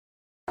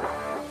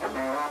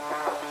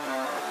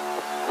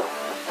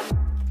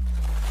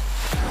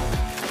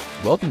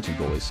Welcome to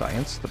Goalie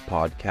Science, the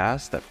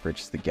podcast that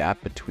bridges the gap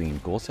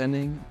between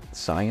goaltending,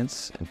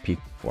 science, and peak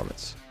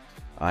performance.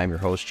 I'm your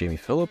host, Jamie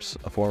Phillips,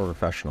 a former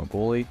professional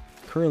goalie,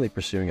 currently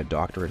pursuing a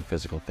doctorate in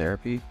physical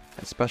therapy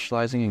and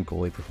specializing in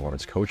goalie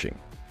performance coaching.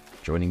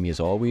 Joining me as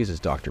always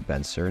is Dr.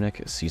 Ben Cernick,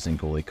 a seasoned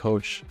goalie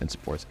coach and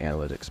sports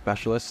analytics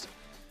specialist.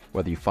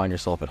 Whether you find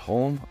yourself at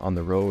home, on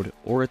the road,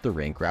 or at the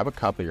rink, grab a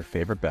cup of your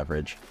favorite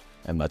beverage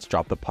and let's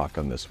drop the puck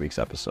on this week's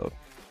episode.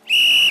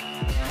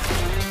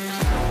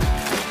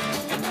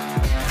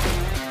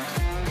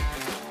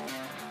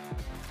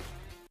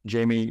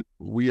 Jamie,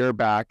 we are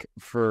back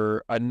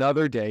for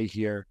another day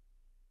here.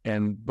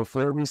 And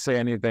before we say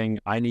anything,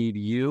 I need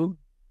you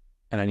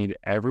and I need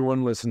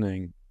everyone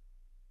listening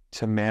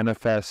to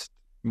manifest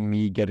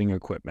me getting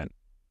equipment.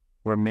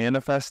 We're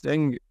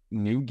manifesting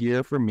new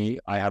gear for me.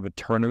 I have a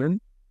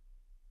tournament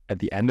at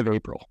the end of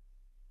April.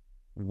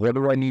 What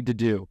do I need to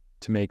do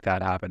to make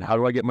that happen? How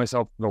do I get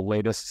myself the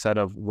latest set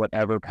of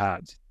whatever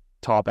pads,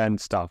 top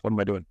end stuff? What am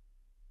I doing?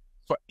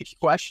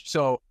 Question.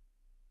 So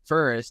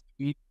first,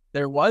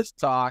 there was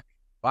talk.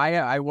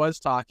 I was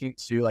talking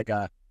to like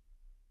an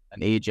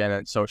agent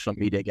and social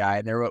media guy,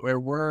 and there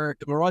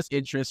was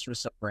interest for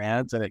some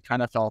brands, and it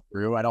kind of fell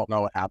through. I don't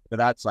know what happened to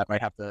that, so I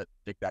might have to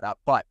dig that up.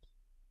 But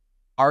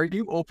are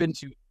you open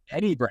to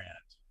any brand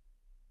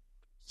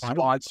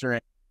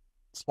sponsoring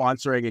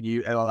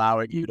and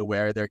allowing you to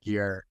wear their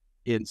gear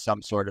in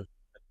some sort of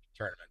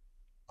tournament?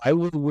 I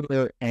would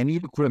wear any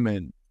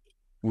equipment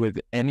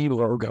with any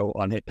logo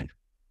on it.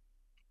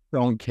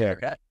 Don't care.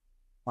 Okay.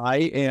 I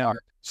am.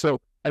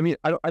 So, I mean,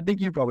 I think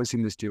you've probably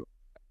seen this too.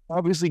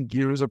 Obviously,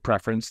 gear is a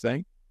preference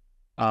thing.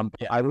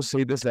 I will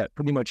say this, that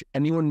pretty much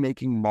anyone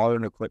making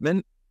modern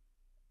equipment,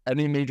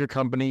 any major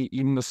company,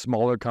 even the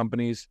smaller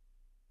companies,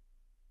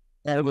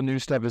 all the new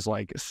stuff is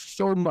like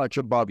so much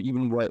above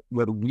even what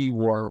we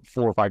were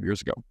 4 or 5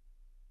 years ago.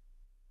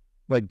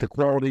 Like the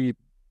quality.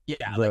 Yeah,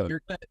 like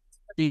you're gonna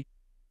be,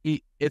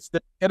 it's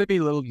gonna be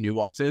little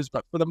nuances,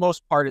 but for the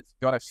most part, it's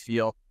gonna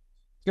feel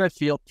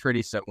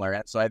pretty similar.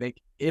 And so I think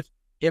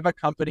if a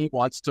company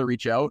wants to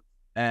reach out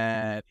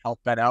and help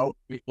Ben out,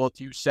 we'll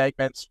do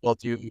segments, we'll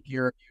do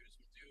gear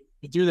reviews,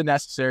 we'll do the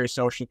necessary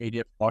social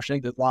media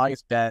promotion as long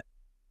as Ben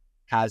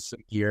has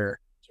some gear.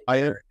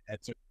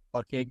 It's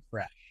looking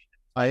fresh.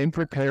 I'm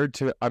prepared.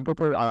 I'm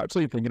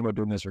actually thinking about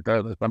doing this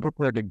regardless, but I'm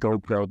prepared to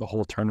GoPro the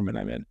whole tournament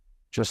I'm in.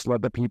 Just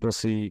let the people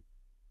see,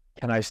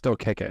 can I still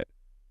kick it?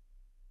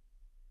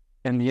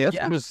 And the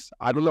answer is,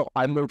 I don't know.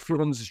 I'm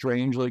feeling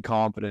strangely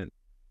confident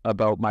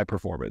about my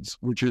performance,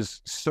 which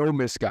is so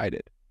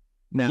misguided.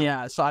 Now,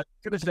 yeah, so I'm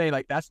gonna say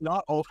like that's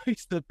not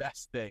always the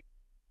best thing.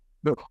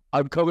 No,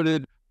 I'm coming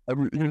in.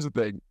 Here's the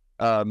thing.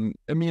 I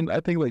mean,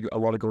 I think like a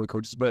lot of goalie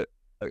coaches, but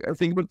I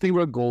think about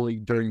a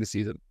goalie during the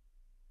season.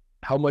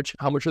 How much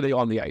are they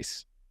on the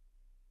ice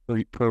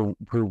per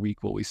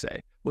week? Will we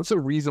say? What's a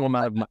reasonable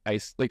amount of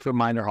ice, like for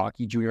minor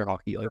hockey, junior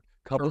hockey, like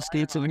a couple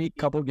skates a week,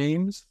 couple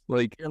games,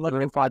 like you're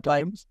looking at 5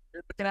 times.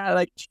 You're looking at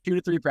like 2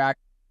 to 3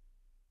 practice.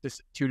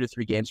 Just 2 to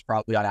 3 games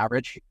probably on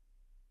average.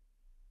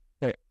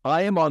 Okay,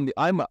 I'm on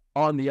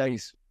the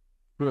ice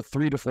for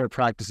 3 to 4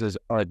 practices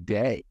a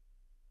day.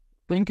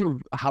 Think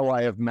of how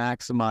I have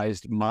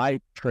maximized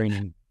my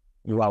training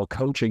while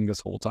coaching this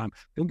whole time.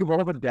 Think of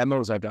all the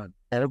demos I've done,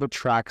 all the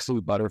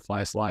tracksuit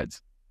butterfly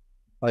slides.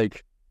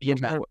 Like the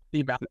amount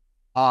of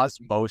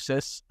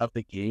osmosis of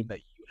the game that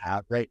you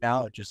have right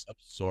now, just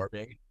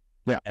absorbing.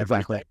 Yeah,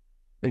 everything.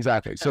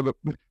 Exactly. So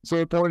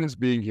the point is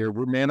being here.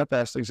 We're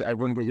manifesting. So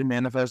everyone get your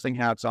manifesting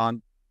hats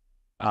on.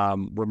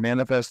 We're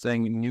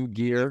manifesting new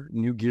gear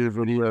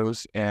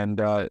videos,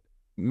 and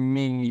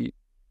me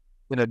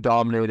in a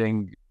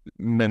dominating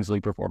men's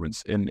league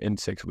performance in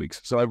 6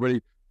 weeks. So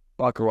everybody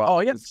buckle up.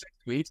 Oh, yeah, 6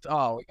 weeks.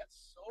 Oh, we got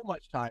so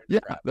much time. Yeah,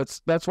 that's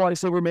why I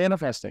say we're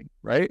manifesting,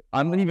 right?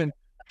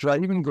 Should I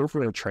even go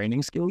for a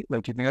training skate?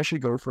 Like, do you think I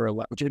should go for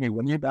Jamie,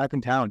 when you're back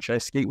in town, should I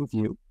skate with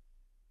you?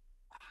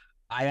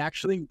 I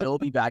actually will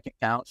be back in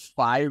town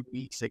 5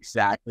 weeks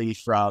exactly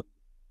from,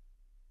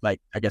 like,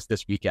 I guess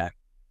this weekend.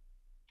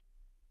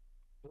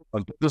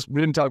 We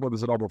didn't talk about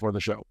this at all before the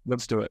show.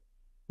 Let's do it.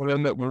 We'll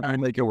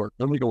make it work.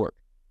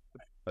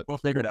 We'll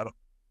figure it out.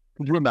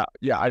 Doing that.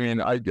 Yeah, I mean,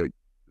 I'll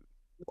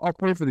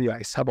pay for the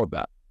ice. How about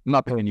that? I'm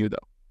not paying you, though.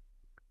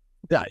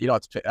 Yeah,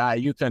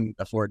 you can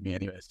afford me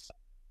anyways.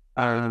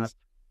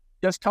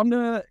 Just come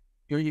to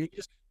Grand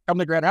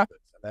Rapids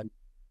and then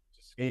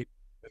just skate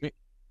with me.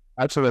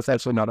 Actually, that's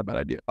actually not a bad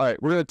idea. All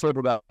right, we're going to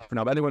table that for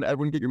now. But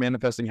everyone get your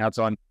manifesting hats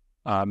on.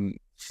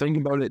 Think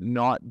about it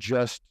not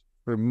just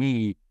for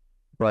me,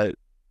 but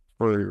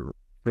for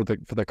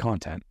the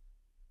content,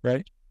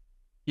 right?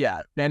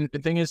 Yeah, and the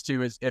thing is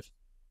too is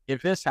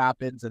if this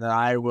happens, and then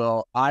I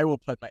will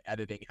put my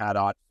editing hat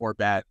on for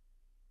Ben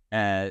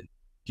and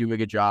do a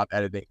good job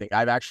editing thing.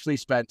 I've actually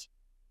spent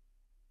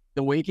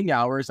the waking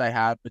hours I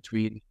have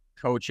between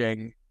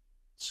coaching,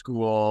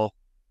 school,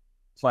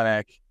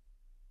 clinic,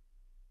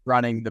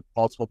 running the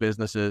multiple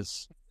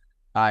businesses.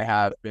 I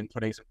have been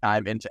putting some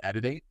time into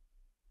editing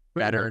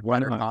better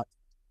content.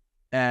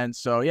 And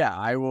so, yeah,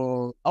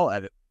 I'll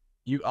edit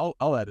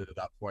it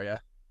up for you.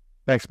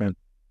 Thanks, man.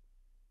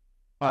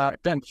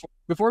 Ben,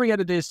 before we get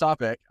to today's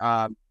topic,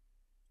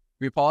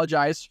 we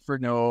apologize for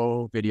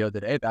no video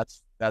today.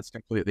 That's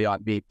completely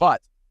on me.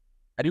 But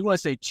I do want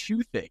to say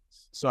two things.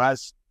 So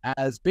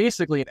as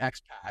basically an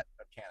expat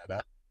of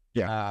Canada,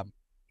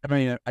 I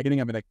mean, I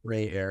think I'm in a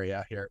gray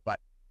area here, but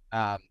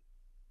where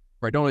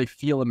I don't really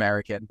feel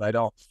American, but I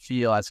don't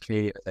feel as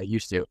Canadian as I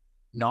used to.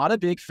 Not a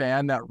big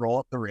fan that roll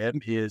up the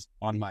rim is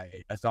on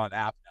it's on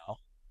app now.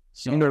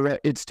 So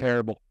It's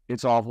terrible.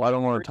 It's awful. I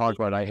don't want to talk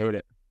about it. I hate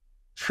it.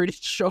 Pretty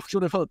choked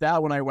about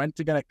that when I went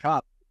to get a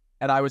cup,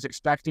 and I was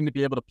expecting to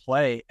be able to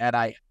play, and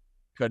I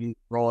couldn't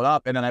roll it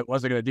up, and then I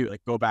wasn't gonna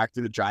go back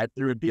to the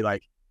drive-through and be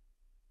like,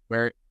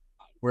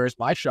 where's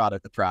my shot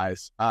at the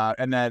prize?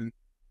 And then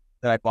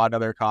I bought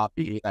another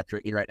coffee that I'm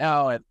drinking right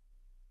now, and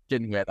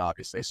didn't win,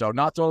 obviously. So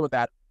not thrilled with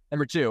that.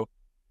 Number two,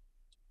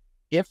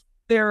 if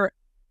the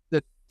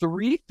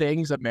three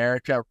things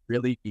America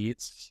really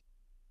needs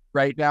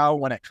right now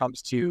when it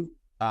comes to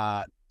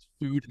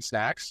food and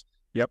snacks.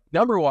 Yep.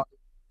 Number one,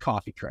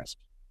 Coffee Crisp.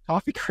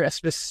 Coffee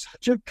Crisp is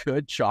such a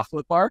good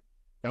chocolate bar.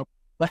 Yep.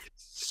 Like,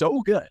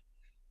 so good.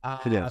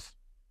 It is.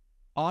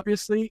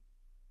 Obviously,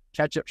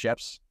 ketchup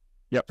chips.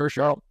 Yep, for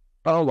sure.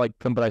 I don't like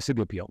them, but I see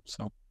the appeal.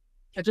 So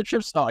ketchup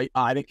chips,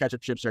 I think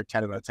ketchup chips are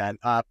 10 out of 10.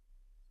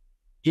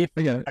 If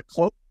Again,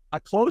 a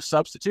close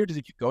substitute is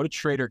if you go to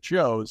Trader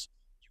Joe's,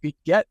 you could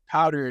get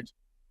powdered,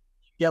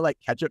 like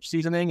ketchup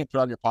seasoning and put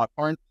on your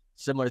popcorn,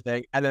 similar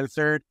thing. And then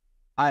third,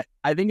 I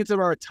think it's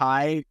about a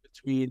tie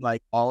between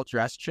like all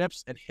dressed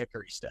chips and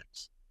hickory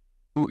sticks.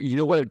 Ooh, you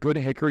know what? A good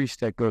hickory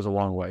stick goes a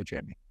long way,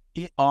 Jamie.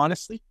 It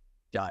honestly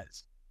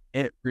does.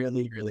 It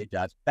really, really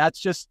does. That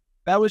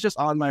was just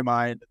on my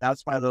mind.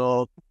 That's my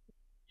little,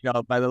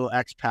 my little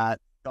expat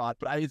thought.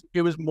 But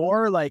it was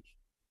more like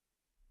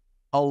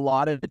a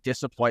lot of the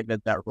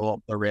disappointment that roll up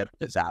the rim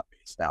is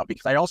app-based now,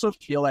 because I also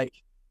feel like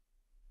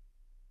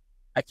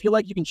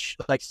you can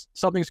like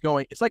something's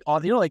going. It's like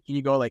on, like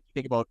you go like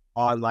think about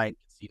online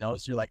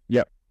casinos. You're like,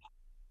 yep,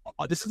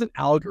 oh, this is an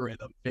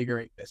algorithm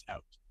figuring this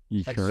out.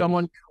 Like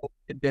someone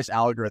coded this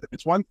algorithm.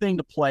 It's one thing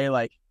to play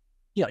like,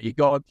 you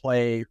go and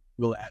play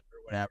roulette or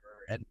whatever,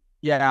 and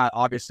yeah,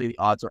 obviously the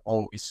odds are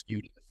always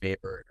skewed in the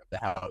favor of the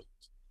house.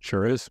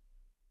 Sure is.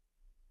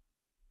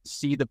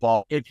 See the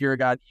ball. If you're a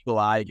guy evil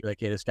eye, you're like,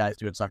 hey, this guy's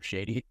doing something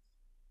shady.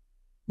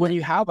 When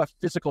you have a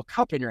physical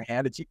cup in your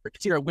hand, it's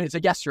either a win, it's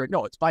a yes or a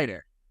no, it's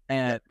binary.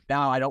 And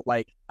now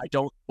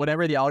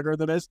whatever the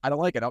algorithm is, I don't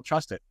like it. I don't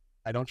trust it.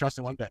 I don't trust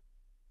it one bit.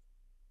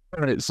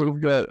 All right, so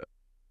we've got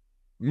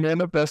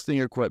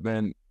manifesting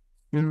equipment,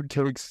 food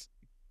takes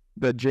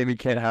that Jamie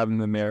can't have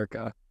in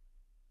America,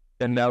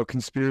 and now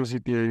conspiracy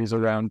theories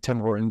around Tim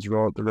Hortons'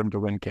 roll out the rim to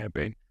win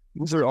campaign.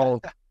 These are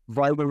all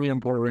vitally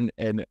important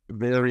and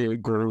very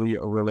girly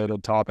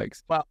related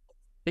topics. Well,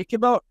 think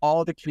about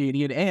all the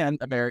Canadian and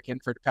American,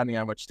 for depending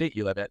on which state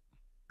you live in,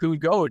 who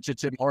go to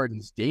Tim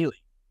Hortons daily.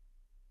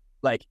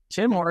 Like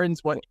Tim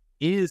Hortons, what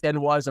is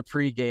and was a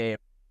pregame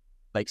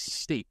like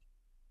steak.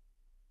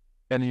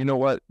 And you know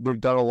what? They've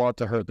done a lot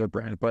to hurt their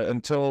brand. But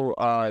until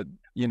they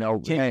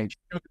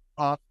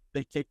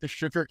take the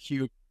sugar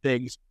cube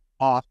things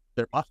off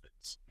their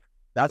muffins.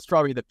 That's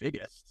probably the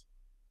biggest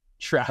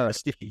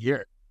travesty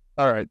here.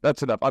 All right,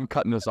 that's enough. I'm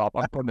cutting this off.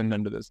 I'm putting an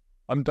end to this.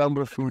 I'm done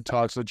with food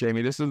talk. So,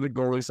 Jamie, this is the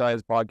Goalie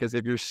Size Podcast.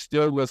 If you're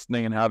still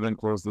listening and haven't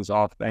closed this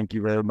off, thank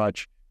you very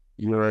much.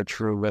 You're a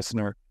true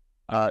listener.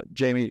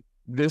 Jamie,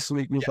 this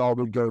week we thought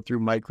we'd go through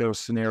micro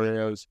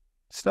scenarios,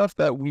 stuff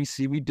that we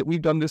see.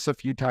 We've done this a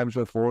few times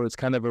before. It's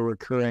kind of a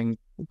recurring,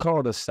 we'll call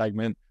it a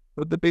segment.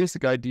 But the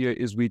basic idea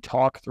is we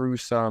talk through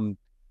some,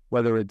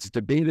 whether it's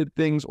debated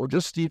things or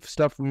just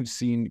stuff we've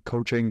seen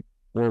coaching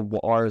or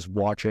ours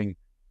watching,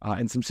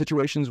 in some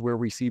situations where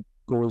we see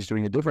goalies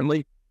doing it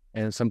differently.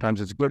 And sometimes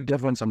it's good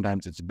different,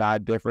 sometimes it's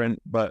bad different.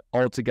 But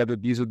altogether,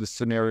 these are the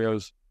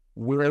scenarios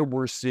where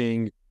we're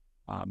seeing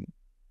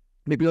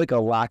maybe like a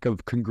lack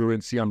of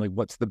congruency on like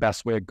what's the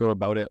best way to go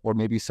about it, or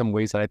maybe some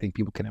ways that I think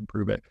people can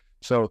improve it.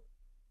 So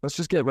let's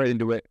just get right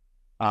into it.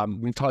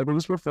 We've talked about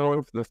this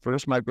before for the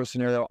first micro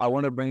scenario. I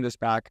want to bring this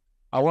back.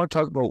 I want to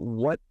talk about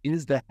what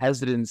is the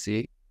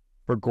hesitancy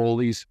for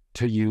goalies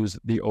to use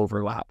the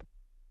overlap.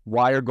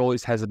 Why are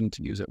goalies hesitant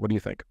to use it? What do you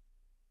think?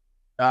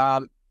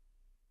 So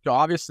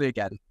obviously,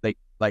 again,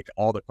 like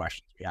all the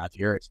questions we have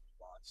here, it's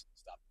nuance and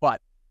stuff.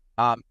 But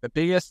the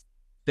biggest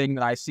thing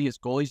that I see is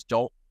goalies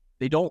don't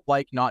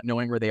like not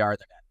knowing where they are in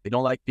the net. They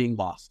don't like being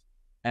lost.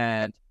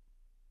 And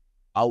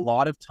a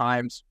lot of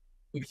times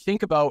we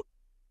think about,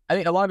 I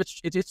think a lot of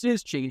it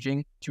is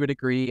changing to a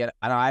degree, and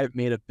I've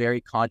made a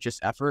very conscious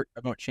effort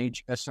about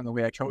changing this in the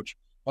way I coach.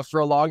 But for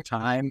a long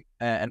time,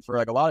 and for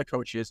like a lot of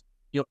coaches,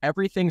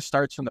 everything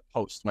starts from the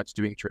post when it's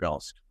doing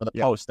drills. From the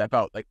post, step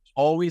out, like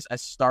always a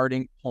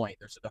starting point.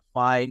 There's a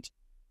defined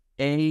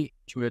A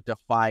to a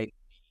defined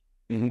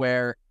B,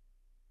 where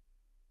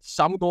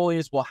some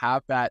goalies will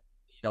have that,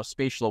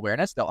 spatial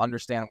awareness. They'll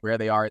understand where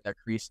they are in their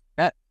crease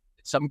net.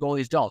 Some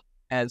goalies don't.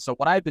 And so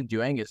what I've been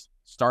doing is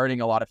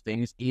starting a lot of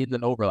things in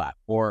an overlap,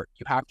 or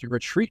you have to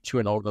retreat to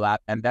an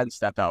overlap and then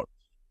step out.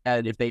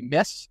 And if they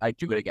miss, I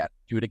do it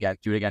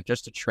again,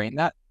 just to train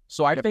that.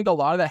 So I think a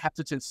lot of that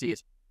hesitancy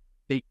is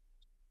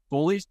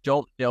goalies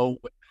don't know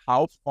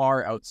how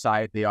far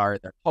outside they are in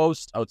their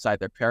post, outside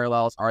their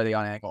parallels. Are they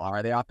on angle?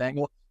 Are they off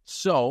angle?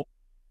 So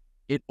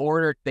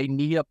they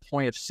need a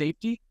point of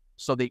safety.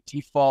 So they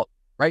default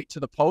right to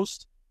the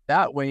post.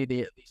 That way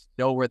they at least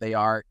know where they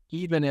are,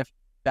 even if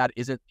that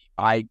isn't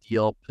the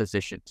ideal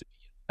position to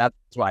be in. That's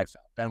what I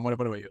found. Ben, what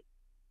about you?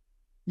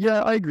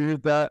 Yeah, I agree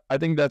with that. I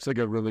think that's like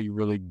a really,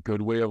 really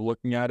good way of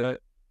looking at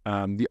it.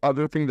 The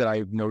other thing that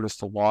I've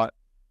noticed a lot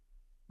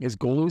is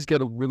goalies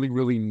get really,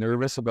 really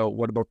nervous about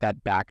what about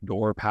that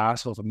backdoor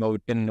pass with a mode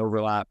in an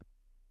overlap.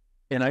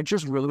 And I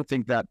just really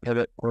think that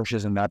pivot push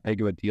isn't that big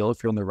of a deal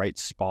if you're in the right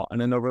spot in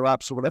an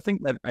overlap. So what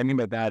I mean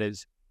by that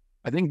is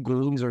I think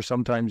goalies are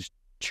sometimes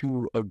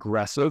too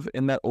aggressive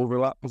in that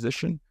overlap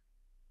position.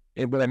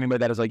 And what I mean by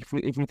that is like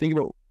if you think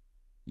about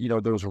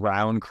those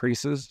round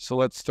creases. So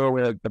let's throw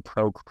away like the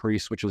pro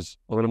crease, which is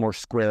a little more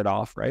squared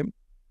off, right?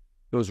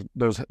 Those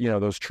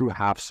true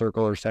half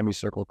circle or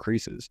semicircle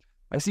creases.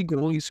 I see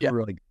goalies who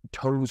are like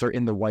toes are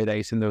in the white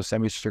ice in those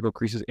semicircle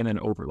creases in an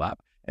overlap.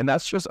 And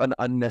that's just an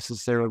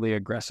unnecessarily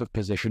aggressive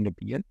position to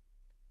be in.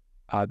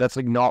 That's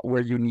like not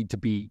where you need to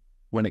be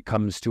when it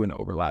comes to an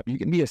overlap. You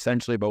can be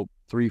essentially about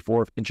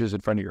 3-4 inches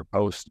in front of your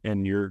post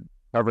and you're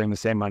covering the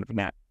same amount of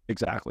net.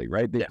 Exactly,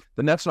 right?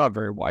 The net's not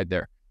very wide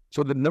there.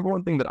 So the number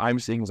one thing that I'm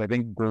seeing is I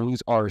think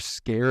goalies are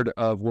scared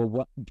of, well,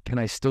 what can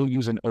I still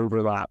use an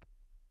overlap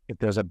if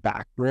there's a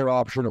backdoor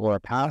option or a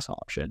pass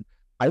option?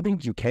 I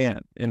think you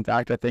can. In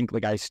fact, I think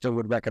I still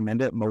would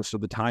recommend it most of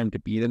the time to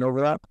be in an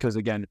overlap because,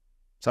 again,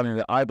 something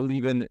that I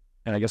believe in,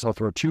 and I guess I'll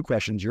throw two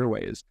questions your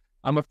way is,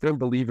 I'm a firm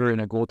believer in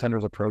a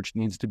goaltender's approach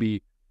needs to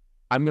be,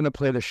 I'm going to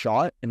play the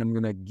shot and I'm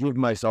going to give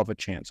myself a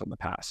chance on the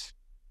pass.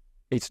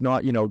 It's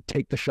not,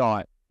 take the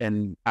shot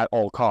and at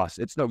all costs.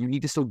 It's no, you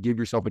need to still give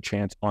yourself a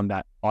chance on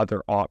that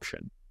other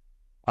option.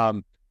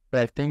 But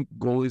I think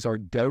goalies are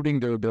doubting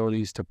their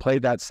abilities to play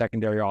that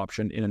secondary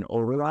option in an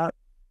overlap,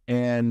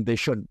 and they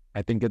shouldn't.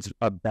 I think it's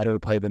a better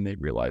play than they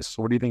realize.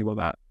 So what do you think about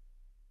that?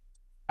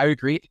 I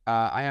agree.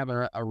 I have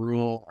a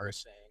rule or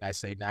saying, I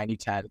say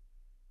 90-10,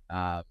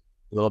 a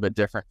little bit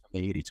different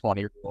from the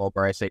 80-20 rule,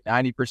 where I say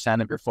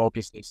 90% of your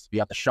focus needs to be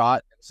on the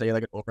shot, and say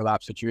like an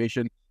overlap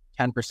situation,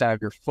 10%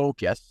 of your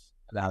focus,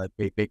 now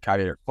the big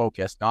caveat,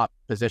 focus, not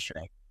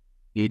positioning,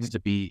 needs to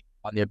be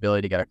on the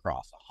ability to get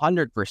across.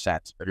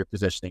 100% of your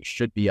positioning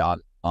should be on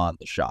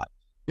the shot.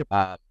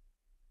 Yep.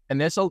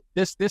 And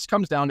this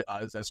comes down to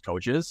us as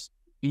coaches.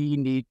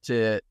 We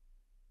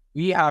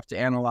have to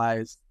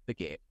analyze the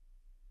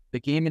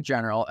game in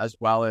general, as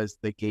well as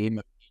the game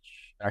of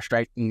each, our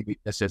strengths and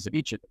weaknesses of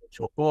each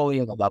individual goalie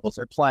and the levels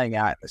they're playing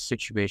at, and the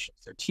situations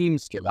their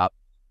teams give up,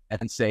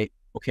 and say,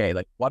 okay,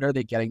 like what are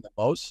they getting the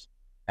most?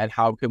 And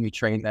how can we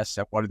train this?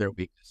 And what are their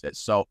weaknesses?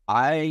 So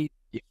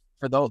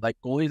for those like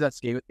goalies that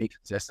skate with me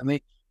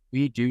consistently,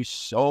 we do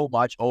so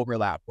much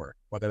overlap work,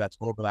 whether that's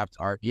overlap to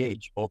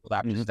RVH,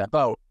 overlap to step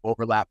out,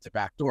 overlap to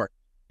backdoor,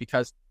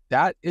 because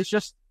that is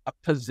just a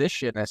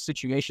position, a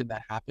situation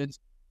that happens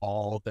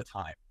all the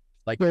time.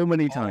 Like so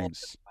many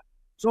times.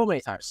 So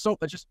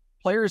just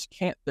players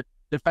can't, the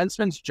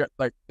defensemen,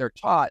 they're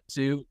taught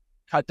to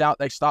cut down,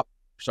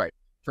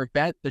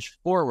 prevent the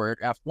forward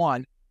F1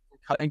 from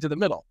cutting to the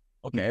middle.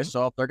 Okay,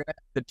 so if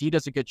the D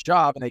does a good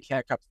job and they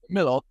can't cut to the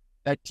middle,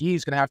 that D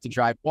is going to have to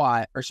drive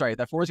wide,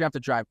 that forward's going to have to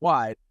drive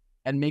wide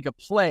and make a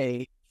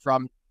play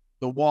from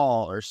the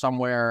wall or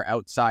somewhere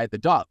outside the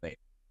dot lane.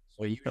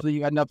 So usually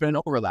you end up in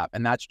an overlap,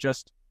 and that's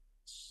just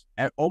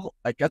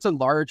that's a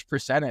large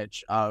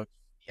percentage of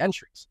the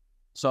entries.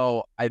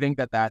 So I think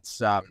that's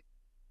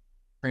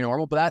pretty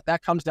normal, but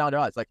that comes down to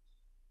us. Like,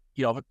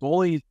 if a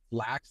goalie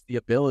lacks the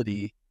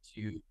ability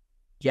to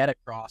get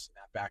across in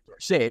that backdoor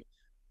save,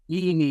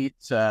 we need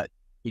to,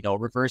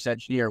 reverse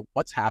engineer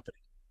what's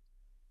happening.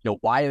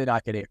 Why are they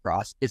not getting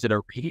across? Is it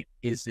a read?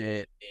 Is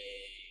it a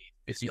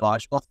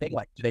physiological thing?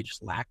 Like, do they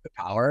just lack the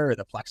power or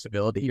the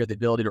flexibility or the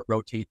ability to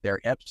rotate their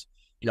hips?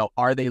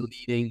 Are they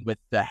leading with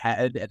the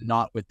head and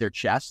not with their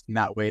chest? And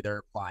that way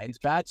their line's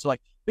bad. So,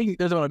 like, I think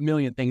there's about a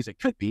million things it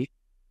could be,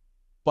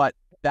 but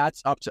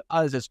that's up to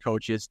us as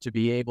coaches to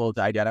be able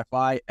to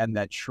identify and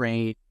then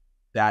train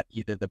that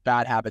either the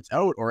bad habits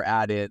out or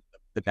add in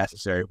the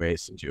necessary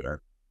ways to do it.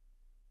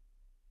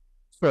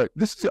 Right.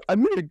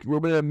 We're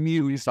going to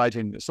immediately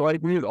sidechain this. So I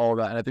agree with all of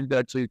that. And I think that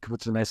actually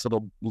puts a nice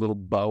little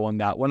bow on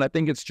that one. I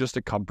think it's just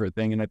a comfort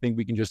thing. And I think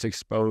we can just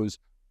expose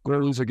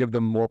goalies or give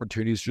them more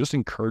opportunities to just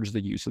encourage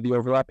the use of the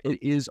overlap.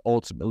 It is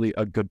ultimately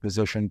a good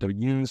position to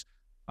use.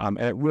 And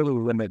it really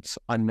limits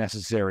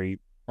unnecessary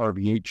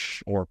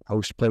RVH or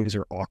post plays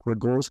or awkward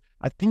goals.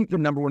 I think the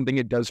number one thing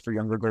it does for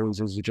younger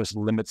goalies is it just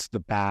limits the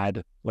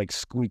bad, like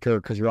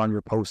squeaker because you're on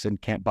your post and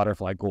can't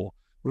butterfly goal,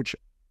 which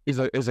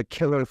is a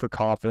killer for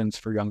confidence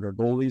for younger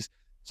goalies.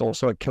 It's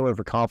also a killer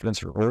for confidence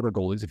for older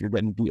goalies if you're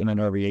getting beaten in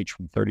RVH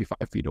from 35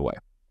 feet away.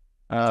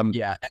 And I'm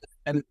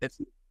going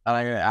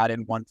to add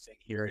in one thing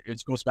here.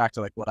 It goes back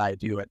to like what I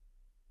do, and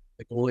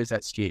the goalies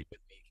that skate with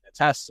me can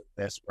attest to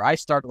this, where I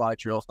start a lot of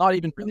drills, not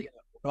even really in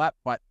the overlap,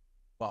 but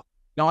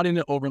not in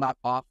an overlap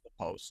off the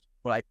post,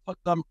 but I put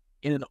them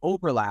in an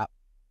overlap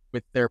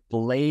with their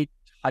blade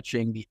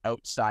touching the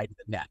outside of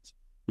the net.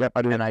 Yep,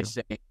 I do. And I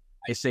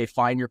say,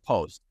 find your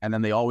post. And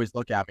then they always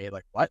look at me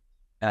like, what?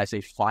 And I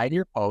say, find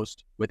your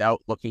post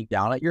without looking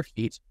down at your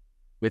feet,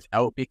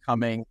 without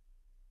becoming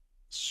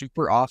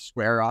super off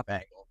square, off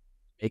angle,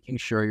 making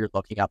sure you're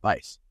looking up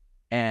ice.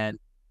 And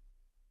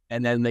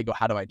then they go,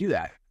 how do I do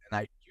that? And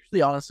I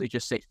usually honestly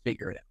just say,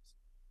 figure it out.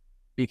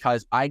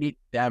 Because I need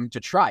them to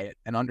try it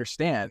and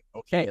understand,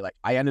 okay, like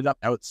I ended up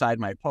outside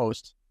my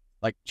post,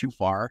 like too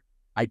far.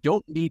 I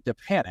don't need to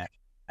panic.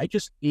 I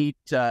just need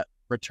to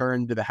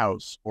return to the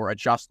house or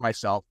adjust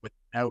myself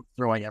without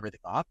throwing everything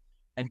off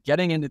and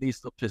getting into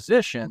these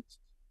positions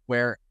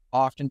where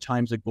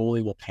oftentimes a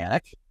goalie will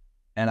panic.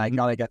 And I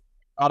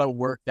gotta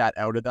work that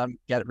out of them,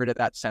 get rid of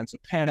that sense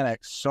of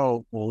panic.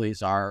 So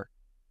goalies are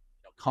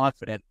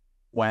confident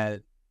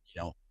when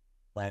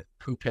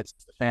poop hits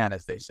the fan,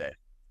 as they say.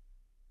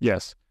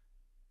 Yes,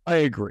 I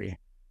agree.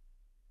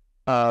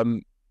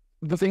 The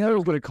thing I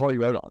was going to call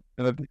you out on,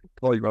 and I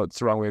call you out, it's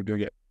the wrong way of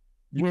doing it.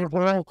 You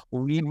whole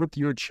lead with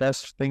your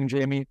chest thing,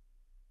 Jamie.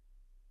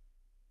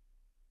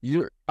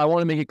 I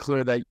want to make it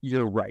clear that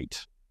you're right.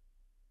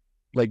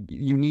 Like,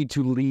 you need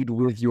to lead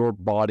with your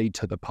body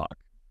to the puck,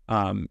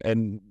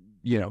 and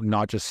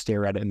not just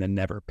stare at it and then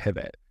never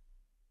pivot.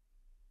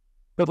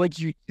 But like,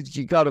 you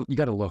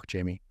gotta look,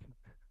 Jamie.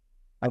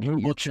 I hate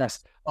your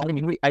chest. I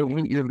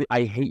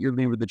hate your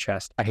lead with the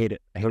chest. I hate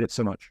it. I hate it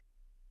so much.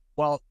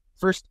 Well,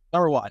 first,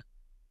 number one,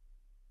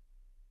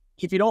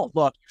 if you don't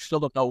look, you still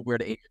don't know where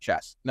to aim your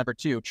chest. Number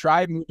two,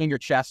 try moving your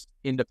chest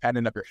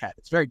independent of your head.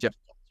 It's very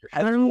difficult. Your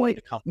head is going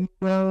to come.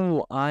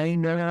 No, I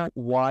know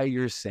why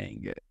you're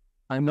saying it.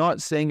 I'm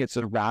not saying it's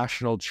a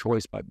rational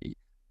choice by me.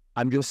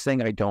 I'm just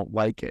saying I don't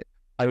like it.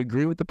 I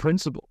agree with the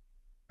principle.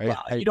 Right?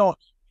 Well,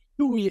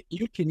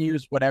 you can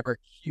use whatever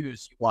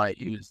cues you want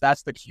to use.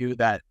 That's the cue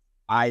that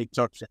I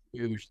took to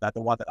use, that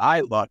the one that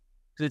I look,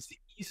 because it's the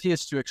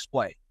easiest to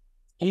explain.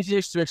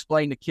 Easiest to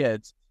explain to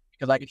kids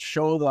because I can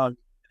show them,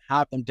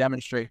 have them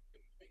demonstrate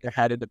their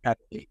head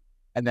independently,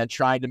 and then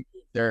trying to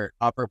move their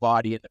upper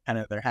body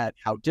independent of their head,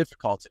 how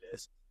difficult it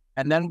is.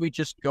 And then we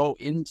just go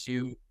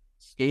into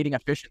skating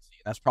efficiency.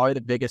 That's probably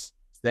the biggest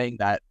thing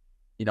that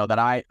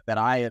I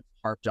have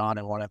harped on,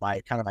 and one of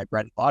my kind of my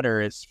bread and butter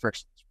is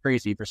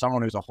crazy for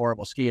someone who's a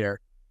horrible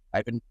skater.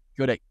 I've been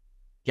good at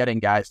getting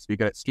guys to be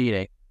good at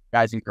skating,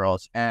 guys and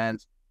girls,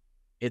 and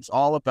it's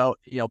all about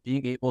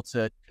being able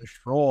to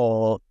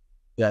control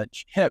the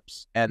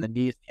hips and the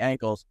knees, the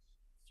ankles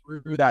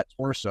through that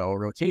torso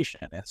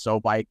rotation. And so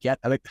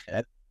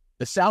the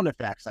sound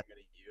effects I'm going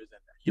to use,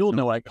 and you'll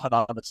know I got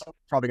on, but someone's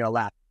probably going to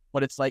laugh.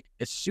 But it's like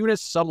as soon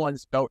as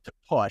someone's about to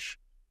push,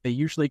 they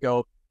usually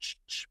go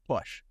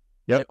push.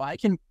 Yep. If I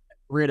can get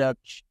rid of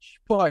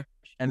push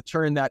and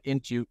turn that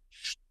into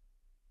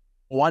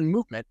one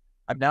movement,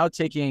 I'm now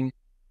taking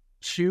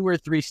 2 or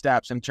 3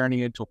 steps and turning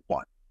it into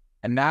one.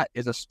 And that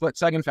is a split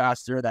second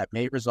faster that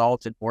may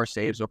result in more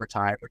saves over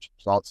time, which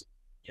results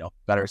in,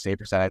 better save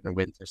percentage and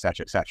wins, et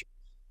cetera, et cetera.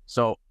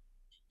 So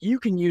you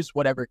can use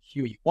whatever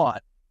cue you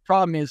want.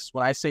 Problem is,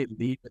 when I say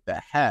lead with the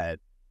head,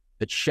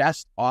 the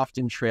chest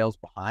often trails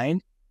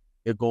behind.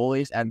 The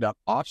goalies end up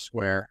off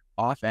square,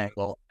 off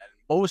angle,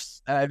 and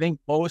I think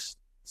most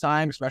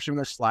times, especially when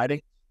they're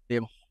sliding, they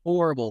have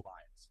horrible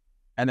lines,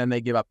 and then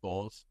they give up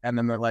goals. And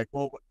then they're like,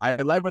 "Well, I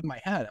led with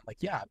my head." I'm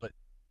like, "Yeah, but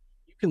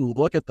you can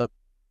look at the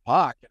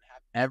puck and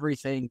have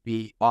everything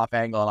be off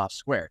angle and off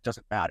square. It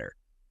doesn't matter."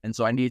 And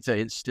so I need to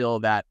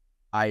instill that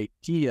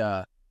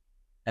idea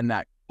and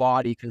that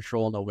body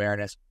control and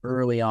awareness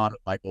early on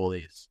with my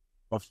goalies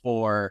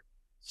before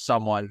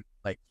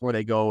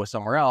they go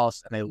somewhere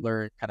else and they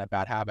learn kind of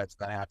bad habits.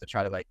 Then I have to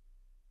try to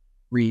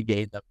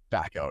regain them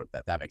back out.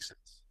 That makes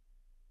sense.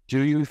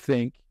 Do you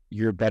think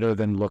you're better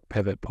than look,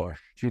 pivot, push?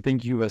 Do you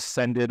think you've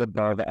ascended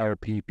above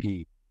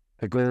RPP,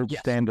 the gold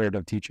standard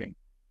of teaching?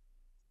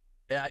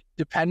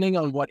 Depending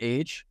on what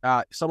age,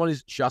 someone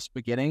who's just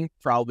beginning,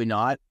 probably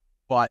not.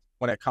 But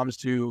when it comes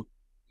to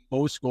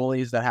most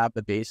goalies that have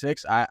the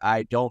basics,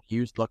 I don't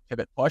use look,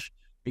 pivot, push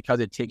because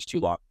it takes too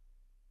long.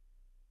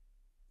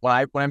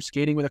 When I'm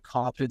skating with a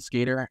confident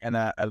skater and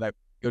a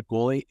good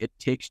goalie, it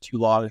takes too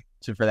long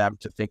for them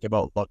to think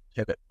about look,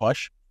 pivot,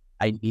 push.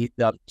 I need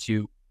them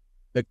to.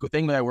 The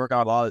thing that I work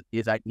on a lot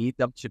is I need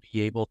them to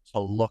be able to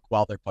look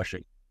while they're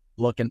pushing,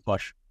 look and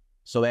push.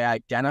 So they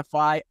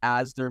identify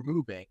as they're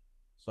moving.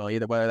 So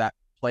either whether that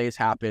plays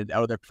happened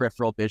out of their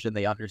peripheral vision,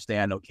 they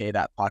understand, okay,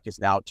 that puck is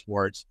now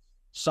towards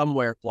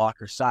somewhere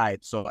blocker side.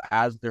 So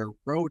as they're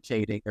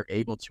rotating, they're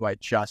able to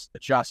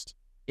adjust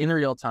in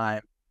real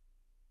time,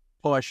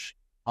 push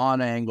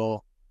on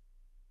angle,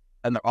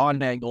 and they're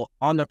on angle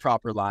on the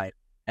proper line,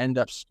 end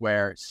up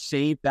square,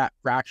 save that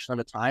fraction of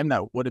a time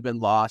that would have been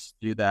lost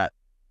through that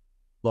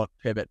look,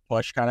 pivot,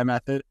 push kind of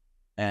method.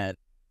 And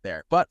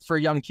there. But for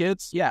young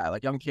kids,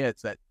 young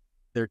kids that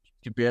they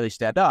can barely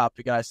stand up,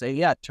 you gotta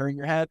say, turn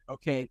your head.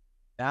 Okay,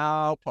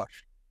 now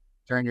push.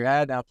 Turn your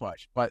head, now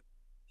push. But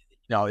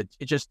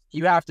it just,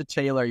 you have to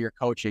tailor your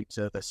coaching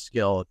to the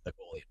skill of the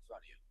goalie in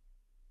front of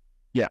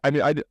you. Yeah, I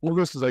mean, well,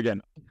 this is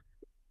again.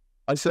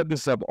 I set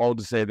this up all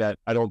to say that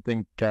I don't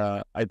think.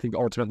 I think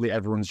ultimately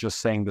everyone's just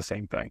saying the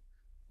same thing.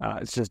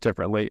 It's just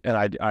differently, and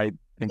I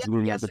think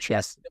leading with the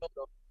chest.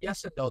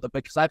 Yes and no,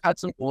 because I've had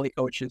some goalie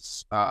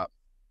coaches kind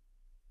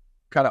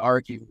of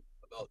argue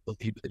about the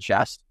lead with the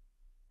chest,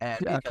 and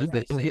Yeah, because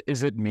they say,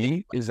 is it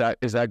me? Is that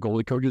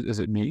goalie coaches? Is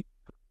it me?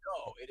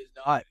 no, it is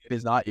not. It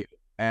is not you.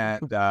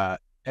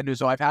 And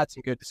so I've had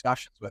some good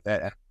discussions with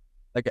it,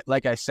 and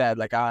like I said,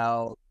 like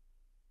I'll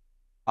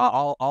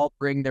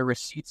bring the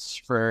receipts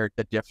for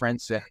the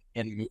difference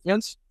in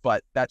movements,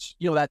 but that's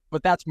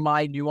but that's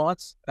my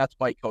nuance. That's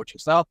my coaching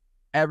style.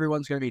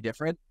 Everyone's gonna be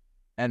different,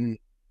 and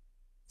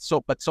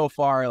so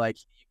far, like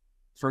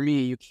for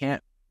me, you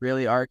can't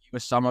really argue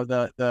with some of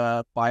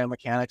the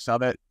biomechanics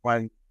of it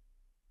when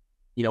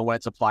when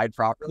it's applied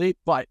properly.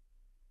 But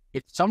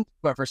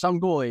for some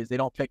goalies, they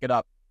don't pick it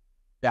up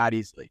that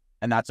easily,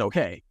 and that's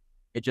okay.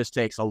 It just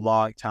takes a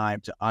long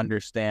time to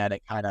understand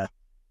and kind of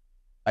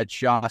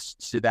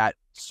adjust to that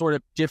sort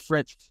of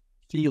different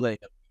feeling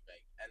of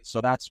moving. And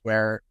so that's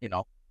where,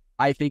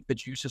 I think the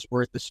juice is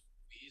worth the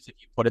squeeze if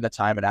you put in the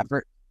time and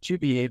effort to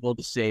be able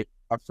to save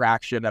a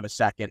fraction of a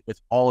second with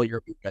all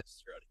your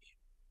movements throughout a game.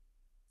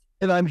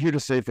 And I'm here to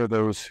say for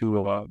those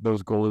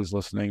those goalies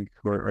listening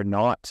who are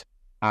not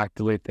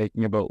actively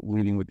thinking about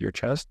leading with your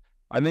chest,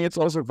 I think it's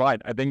also fine.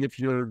 I think if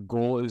your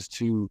goal is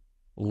to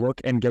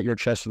look and get your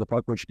chest to the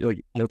puck, which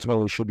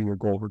ultimately should be your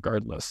goal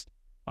regardless.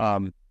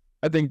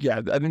 I think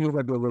it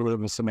might be a little bit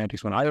of a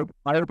semantics one. I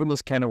opened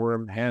this can of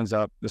worm, hands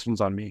up. This one's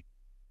on me.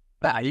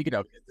 You can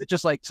open it.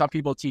 Just like some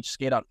people teach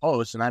skate on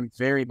post, and I'm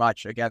very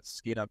much against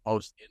skate on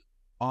post in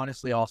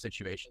honestly all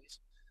situations.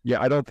 Yeah,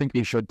 I don't think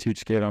we should teach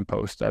skate on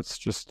post. That's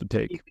just a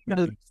take.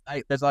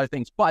 There's other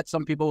things, but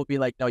some people will be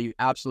like, no, you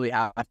absolutely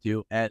have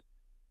to. And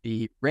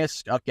the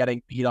risk of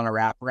getting beat on a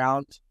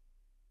wraparound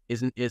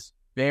is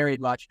very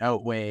much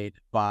outweighed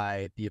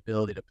by the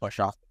ability to push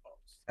off the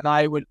post. And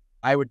I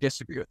would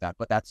disagree with that.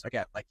 But that's,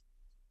 again, like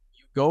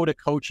you go to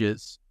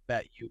coaches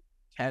that you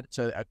tend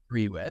to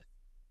agree with.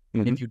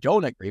 Mm-hmm. If you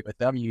don't agree with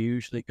them, you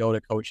usually go to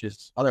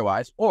coaches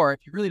otherwise. Or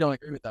if you really don't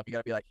agree with them, you got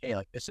to be like, hey,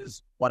 like this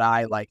is what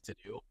I like to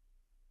do.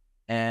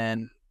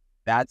 And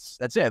that's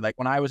it. Like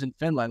when I was in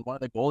Finland, one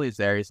of the goalies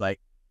there, he's like,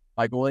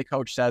 my goalie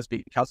coach says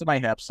because of my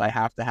hips, I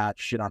have to have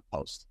shit on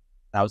post.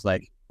 And I was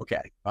like,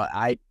 okay,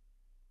 I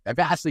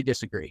vastly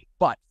disagree.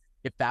 But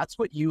if that's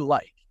what you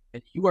like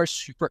and you are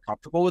super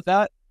comfortable with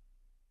that,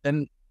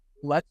 then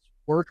let's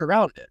work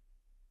around it.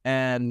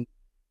 And,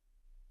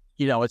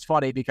 it's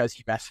funny because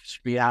he messaged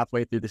me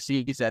halfway through the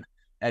season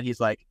and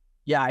he's like,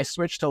 yeah, I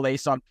switched to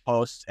lace on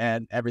post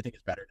and everything is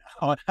better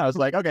now. And I was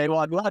like, okay, well,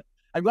 I'm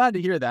glad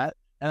to hear that.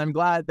 And I'm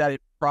glad that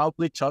it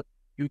probably took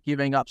you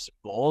giving up some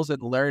goals and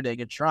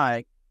learning and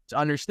trying to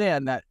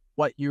understand that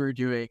what you were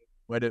doing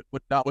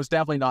was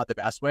definitely not the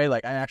best way.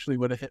 Like I actually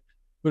would have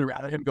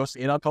rather him go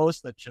skate on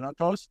post than chin on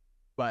post.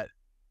 But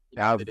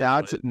now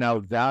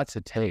that's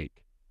a take.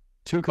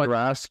 Tuukka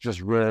Rask just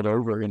read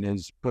over in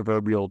his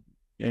proverbial.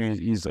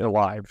 He's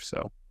alive,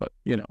 so but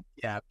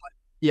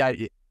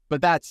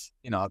but that's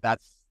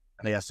that's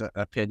I guess an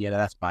opinion.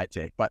 That's my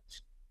take, but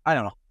I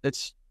don't know.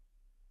 It's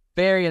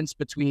variance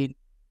between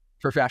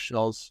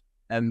professionals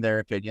and their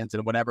opinions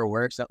and whatever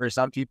works. For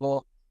some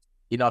people,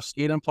 if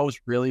skate on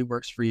post really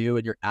works for you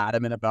and you're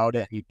adamant about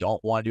it and you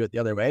don't want to do it the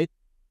other way,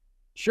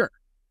 sure.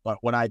 But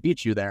when I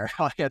beat you there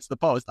against the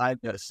post, I'm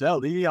going to sell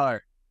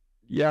DVR.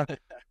 Yeah.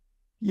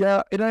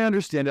 Yeah, and I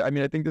understand it. I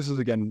mean, I think this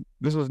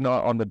was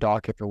not on the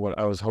docket for what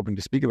I was hoping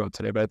to speak about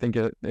today, but I think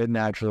it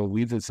naturally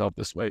leads itself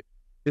this way.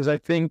 I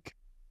think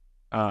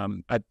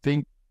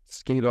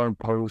skate on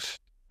post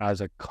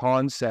as a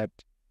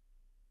concept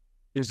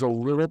is a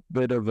little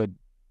bit of a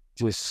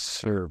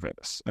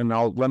disservice. And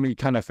let me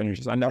kind of finish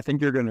this. And I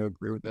think you're going to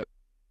agree with it.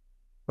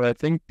 But I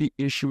think the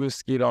issue with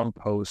skate on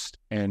post,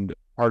 and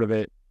part of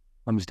it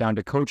comes down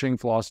to coaching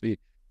philosophy,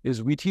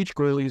 is we teach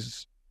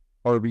goalies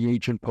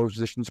RVH and post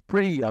positions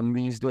pretty young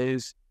these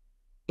days.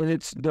 And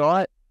it's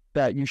not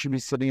that you should be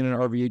sitting in an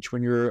RVH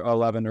when you're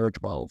 11 or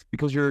 12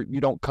 because you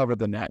don't cover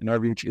the net. And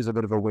RVH is a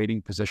bit of a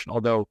waiting position,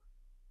 although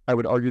I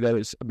would argue that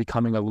it's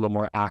becoming a little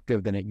more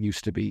active than it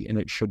used to be, and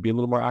it should be a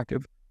little more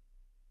active.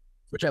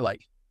 Which I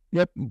like.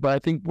 Yep, but I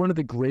think one of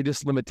the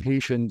greatest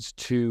limitations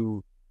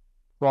to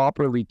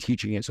properly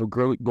teaching it, so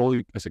goalies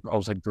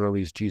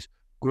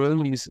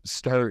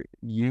start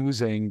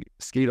using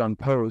skate on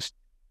post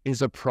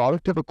is a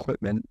product of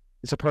equipment.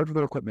 It's a product of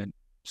their equipment.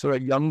 So a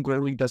young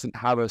goalie doesn't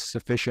have a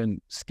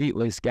sufficient skate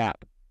lace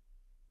gap.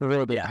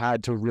 They've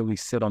had to really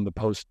sit on the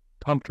post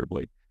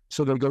comfortably.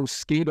 So they'll go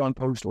skate on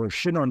post or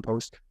shin on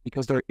post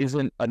because there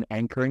isn't an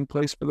anchoring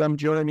place for them.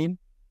 Do you know what I mean?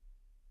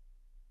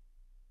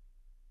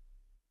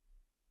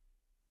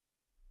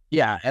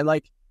 Yeah, and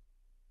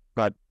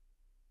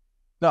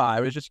no,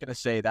 I was just gonna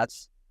say but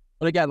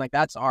again,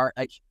 that's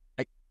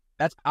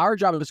that's our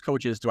job as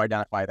coaches to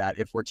identify that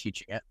if we're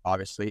teaching it,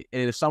 obviously.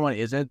 And if someone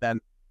isn't,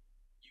 then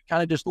you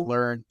kind of just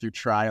learn through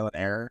trial and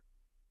error.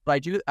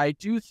 But I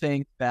do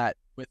think that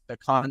with the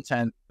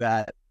content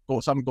that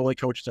some goalie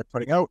coaches are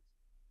putting out,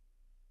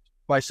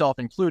 myself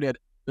included,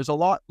 there's a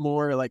lot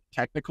more like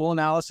technical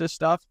analysis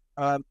stuff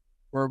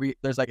where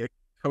there's like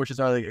coaches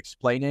are like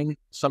explaining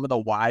some of the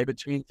why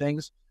between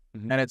things.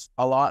 Mhm. And it's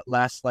a lot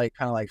less like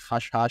kind of like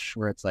hush hush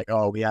where it's like,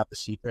 oh, we have the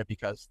secret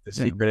because the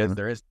secret is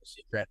there is no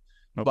secret.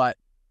 Nope.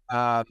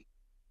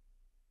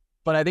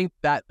 But I think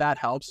that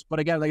helps. But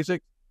again, like it's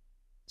like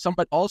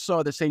but also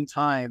at the same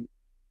time,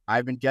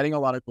 I've been getting a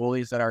lot of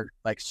goalies that are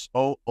like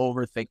so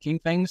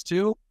overthinking things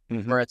too,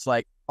 where it's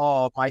like,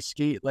 oh, my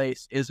skate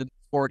lace isn't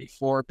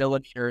 44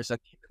 millimeters and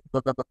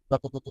blah, blah, blah, blah,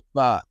 blah, blah,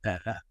 blah, blah.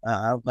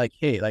 I'm like,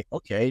 hey, like,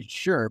 okay,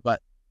 sure,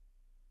 but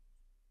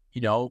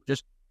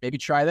just maybe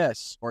try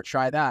this or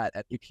try that.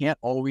 And you can't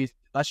always,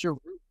 unless you're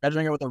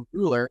measuring it with a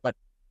ruler, but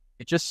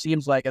it just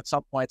seems like at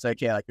some point it's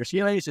like, yeah, like your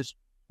skate lace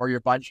or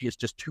your bungee is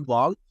just too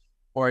long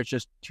or it's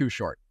just too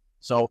short.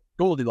 So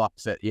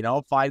Goldilocks it,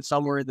 find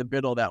somewhere in the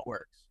middle that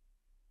works.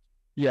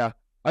 Yeah.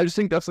 I just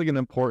think that's like an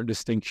important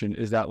distinction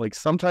is that like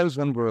sometimes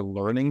when we're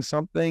learning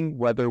something,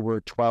 whether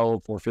we're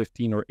 12 or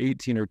 15 or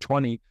 18 or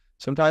 20,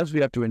 sometimes we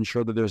have to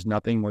ensure that there's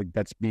nothing like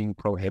that's being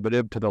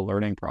prohibitive to the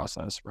learning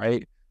process,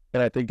 right?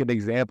 And I think an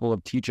example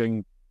of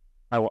teaching,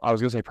 I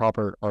was going to say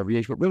proper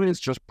RVH, but really it's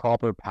just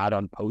proper pad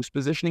on post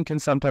positioning can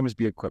sometimes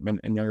be equipment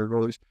in younger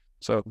goalies.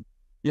 So,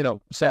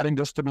 setting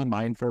just to be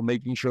mindful,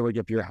 making sure like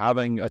if you're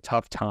having a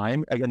tough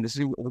time, again, this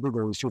is older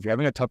goalies too, if you're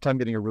having a tough time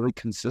getting a really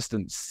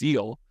consistent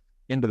seal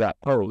into that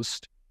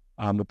post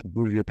with the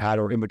boot of your pad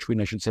or in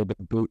between, I should say, but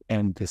the boot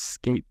and the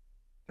skate,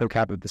 the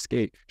cap of the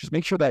skate, just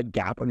make sure that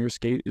gap on your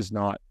skate is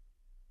not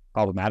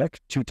problematic,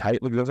 too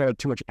tight. Look, those have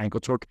too much ankle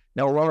torque.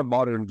 Now, a lot of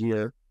modern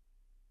gear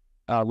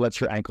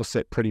lets your ankle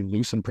sit pretty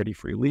loose and pretty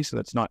freely, so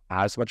that's not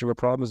as much of a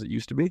problem as it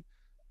used to be,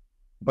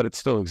 but it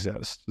still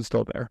exists. It's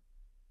still there.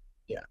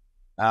 Yeah.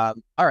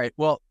 All right.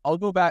 Well, I'll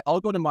go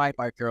to my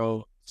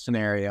micro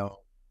scenario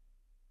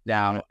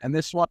now, and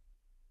this one,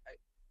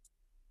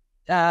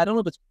 I don't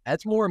know if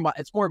it's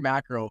more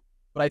macro,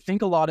 but I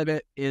think a lot of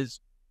it is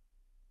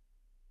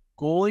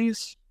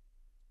goalies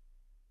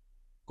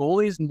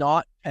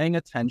not paying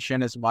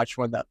attention as much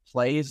when the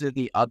play is at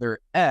the other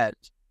end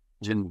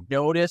to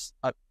notice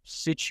a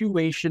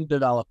situation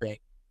developing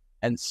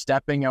and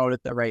stepping out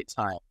at the right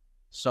time.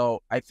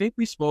 So I think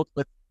we spoke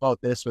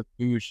about this with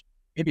Boosh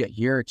maybe a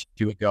year or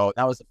two ago.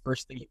 That was the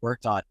first thing he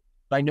worked on.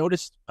 But I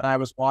noticed when I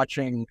was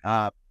watching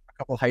a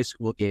couple high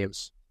school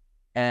games,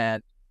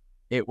 and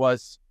it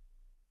was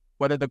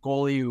whether the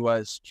goalie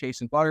was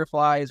chasing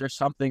butterflies or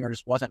something, or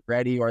just wasn't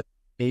ready, or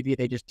maybe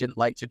they just didn't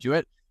like to do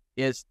it,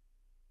 is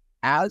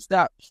as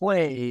that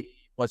play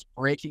was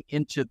breaking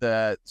into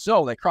the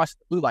zone, like crossing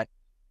the blue line,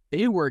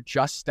 they were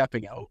just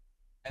stepping out.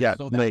 And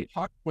so the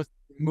puck was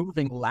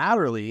moving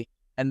laterally,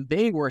 and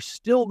they were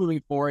still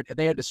moving forward, and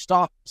they had to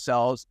stop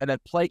themselves and then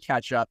play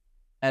catch up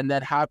and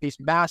then have these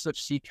massive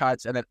C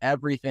cuts, and then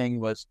everything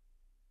was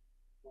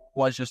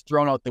just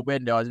thrown out the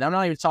window. And I'm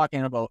not even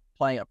talking about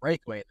playing a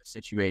breakaway in this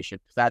situation,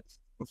 because that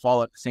would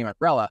fall under the same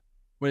umbrella,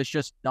 but it's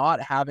just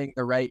not having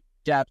the right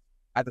depth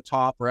at the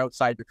top or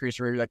outside the crease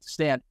where you like to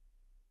stand.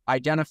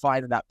 Identify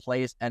that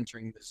play is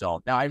entering the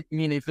zone. Now, I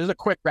mean, if there's a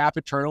quick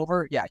rapid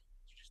turnover, yeah, you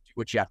just do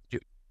what you have to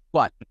do.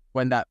 But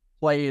when that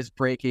play is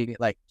breaking,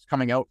 like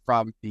coming out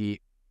from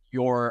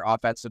your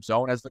offensive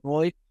zone as the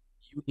goalie,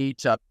 you need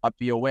to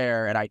be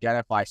aware and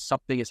identify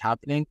something is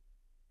happening.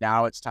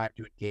 Now it's time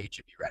to engage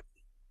and be ready.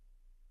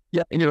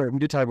 Yeah, and we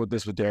did talk about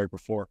this with Derek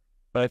before,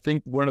 but I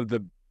think one of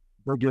the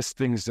biggest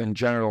things in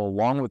general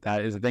along with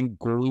that is I think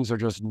goalies are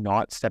just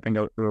not stepping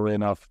out early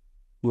enough,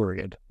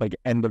 period. Like,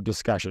 end of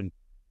discussion.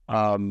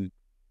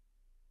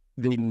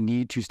 They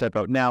need to step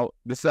out. Now,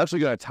 this is actually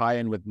going to tie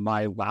in with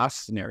my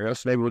last scenario,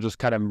 so maybe we'll just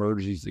kind of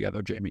merge these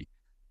together, Jamie.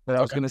 But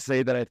I was going to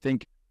say that I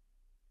think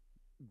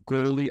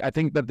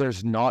that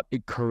there's not a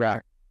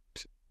correct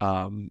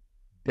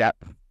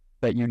depth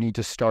that you need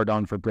to start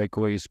on for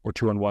breakaways or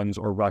 2-on-1s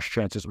or rush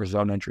chances or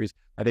zone entries.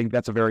 I think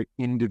that's a very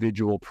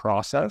individual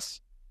process,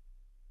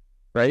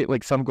 right?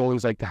 Like some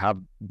goalies like to have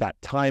that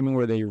timing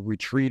where they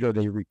retreat or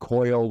they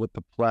recoil with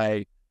the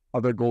play.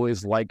 Other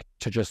goalies like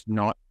to just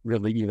not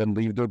really even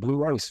leave their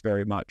blue ice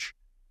very much.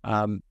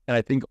 And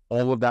I think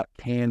all of that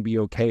can be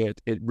okay.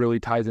 It really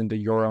ties into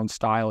your own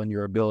style and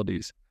your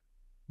abilities.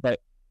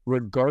 But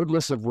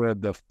regardless of where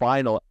the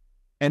final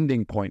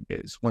ending point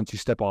is, once you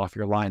step off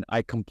your line,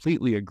 I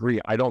completely agree.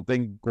 I don't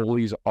think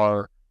goalies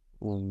are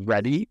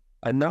ready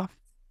enough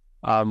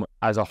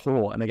as a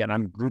whole. And again,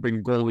 I'm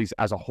grouping goalies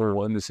as a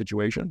whole in this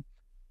situation.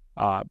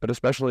 But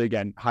especially,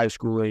 again, high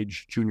school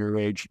age, junior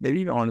age, maybe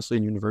even honestly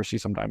in university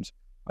sometimes.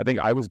 I think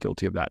I was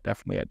guilty of that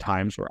definitely at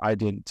times where I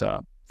didn't,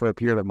 for a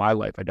period of my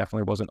life, I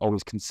definitely wasn't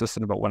always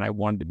consistent about when I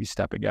wanted to be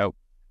stepping out.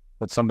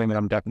 That's something that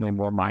I'm definitely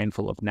more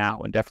mindful of now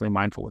and definitely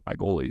mindful with my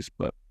goalies.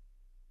 But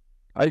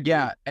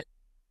I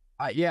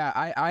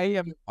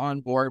am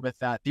on board with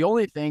that. The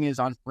only thing is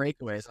on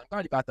breakaways. I'm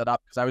glad you got that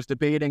up because I was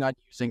debating on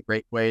using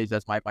breakaways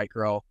as my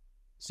micro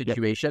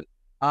situation.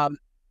 Yep.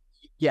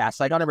 Yes,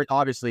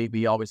 obviously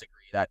we always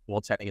agree that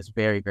goaltending is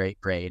very, very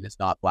gray and it's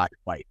not black and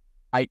white.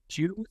 I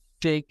do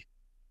think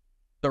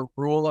the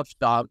rule of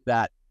thumb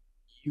that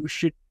you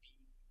should be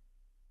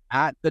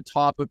at the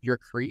top of your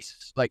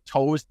crease, like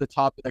toes the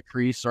top of the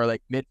crease or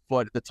like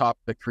midfoot at the top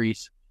of the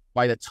crease,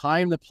 by the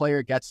time the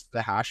player gets to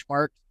the hash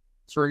mark,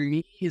 for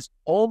me is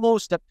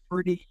almost a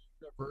pretty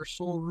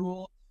universal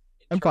rule.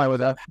 I'm fine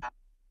with that.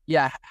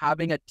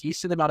 Having a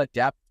decent amount of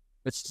depth,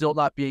 but still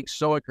not being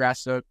so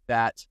aggressive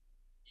that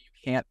you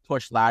can't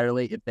push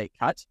laterally if they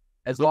cut,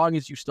 as long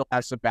as you still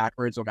have some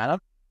backwards momentum.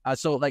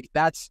 So like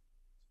that's,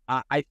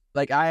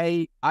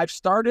 I've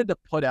started to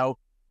put out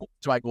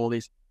to my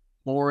goalies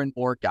more and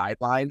more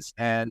guidelines,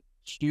 and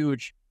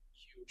huge,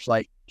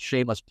 like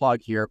shameless plug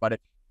here. But if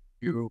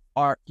you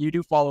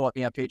do follow up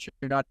me on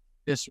Patreon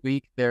this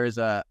week, there's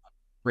a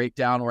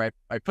breakdown where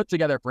I put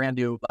together a brand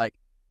new like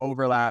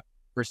overlap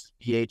versus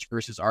VH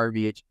versus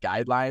RVH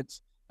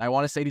guidelines. And I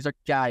want to say these are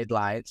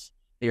guidelines.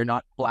 They are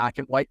not black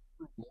and white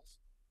rules,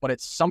 but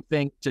it's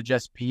something to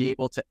just be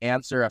able to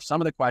answer some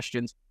of the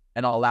questions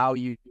and allow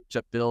you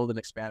to build and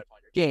expand upon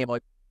your game.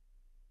 Like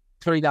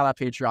putting down on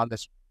Patreon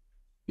this week,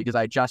 because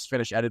I just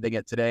finished editing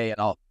it today, and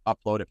I'll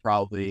upload it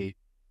probably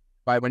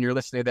by when you're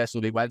listening to this,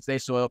 it'll be Wednesday.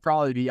 So it'll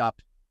probably be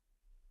up.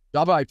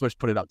 I'll probably just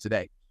put it up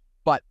today.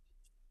 But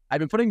I've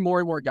been putting more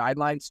and more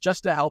guidelines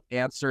just to help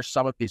answer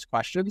some of these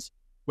questions,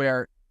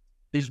 where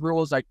these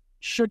rules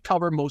should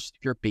cover most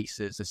of your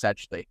bases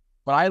essentially.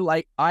 But I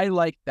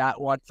like that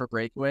one for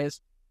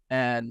breakaways,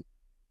 and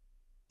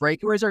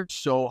breakaways are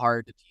so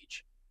hard to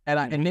teach. And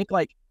I think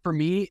like for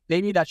me,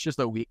 maybe that's just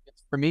a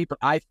weakness for me, but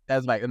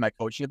in my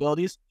coaching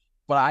abilities,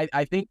 but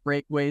I think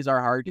breakaways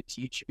are hard to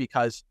teach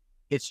because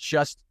it's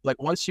just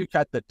like once you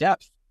cut the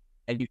depth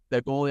and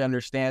the goalie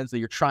understands that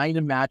you're trying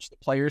to match the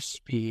player's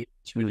speed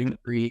to a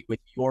degree with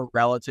your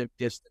relative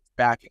distance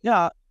backing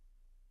up,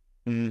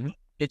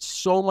 it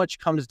so much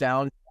comes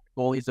down to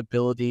the goalie's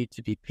ability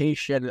to be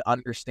patient and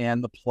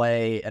understand the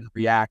play and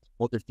react,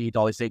 hold their feet,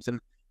 all these things. And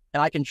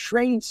I can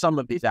train some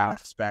of these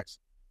aspects,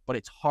 but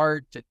it's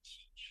hard to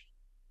teach.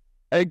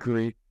 I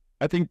agree.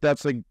 I think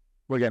that's like,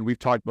 again, we've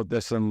talked about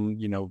this and,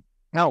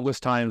 countless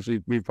times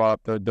we've brought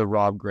up the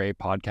Rob Gray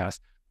podcast.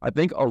 I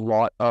think a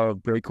lot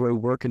of breakaway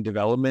work and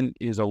development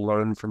is a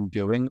learn from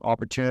doing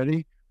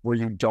opportunity, where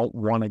you don't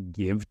want to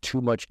give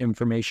too much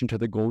information to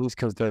the goalies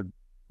because they're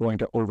going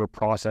to over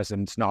process,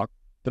 and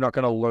they're not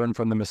going to learn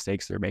from the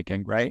mistakes they're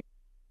making, right?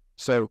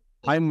 So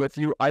I'm with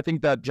you. I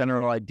think that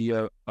general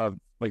idea of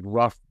like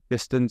rough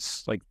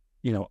distance, like,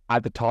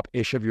 at the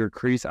top-ish of your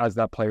crease as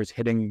that player's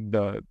hitting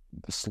the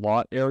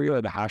slot area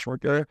or the hash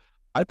mark area,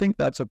 I think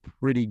that's a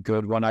pretty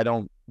good one. I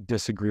don't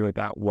disagree with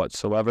that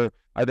whatsoever.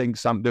 I think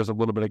there's a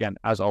little bit, again,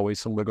 as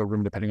always, some wiggle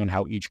room depending on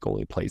how each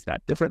goalie plays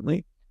that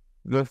differently.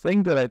 The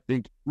thing that I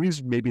think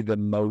is maybe the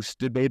most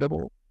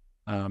debatable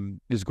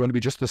is going to be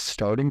just the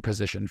starting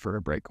position for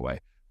a breakaway,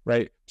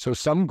 right? So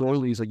some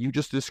goalies, like we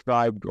just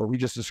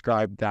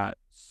described that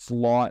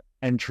slot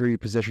entry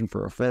position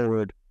for a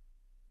forward,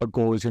 a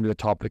goalie is going to be the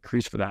top of the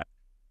crease for that.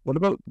 What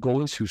about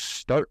goalies who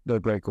start their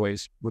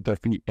breakaways with their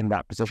feet in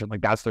that position?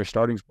 Like that's their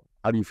starting spot.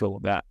 How do you feel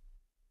about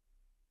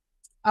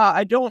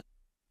that?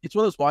 It's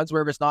one of those ones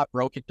where if it's not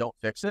broken, don't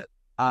fix it.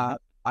 I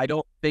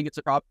don't think it's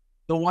a problem.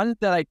 The one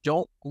that I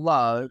don't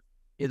love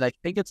is, I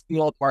think it's the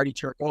old Marty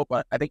Turco,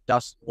 but I think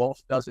Dustin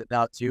Wolf does it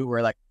now too,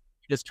 where like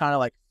you just kind of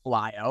like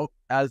fly out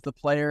as the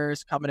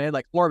player's coming in,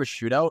 like more of a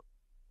shootout.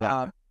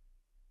 Yeah.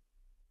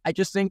 I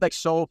just think like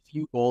so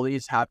few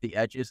goalies have the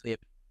edges, the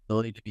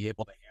ability to be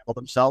able to handle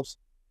themselves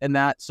in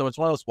that. So it's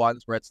one of those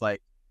ones where it's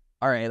like,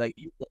 all right, like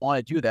you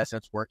want to do this and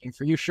it's working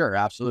for you, sure,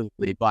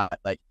 absolutely, but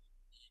like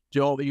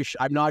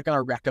I'm not going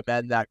to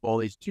recommend that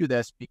goalies do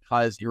this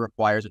because it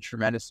requires a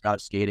tremendous amount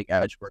of skating,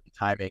 edge work, and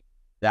timing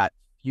that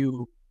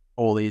few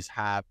goalies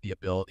have the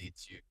ability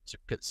to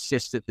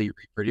consistently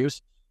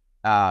reproduce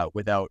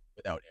without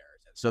errors.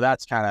 And so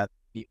that's kind of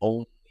the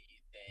only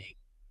thing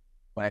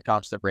when it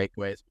comes to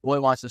breakaways.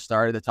 Goalie wants to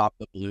start at the top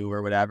of the blue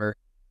or whatever.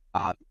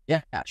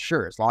 Yeah,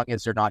 sure, as long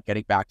as they're not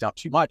getting backed up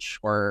too much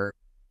or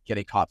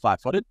getting caught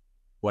flat-footed,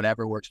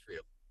 whatever works for you.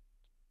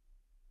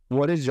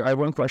 I have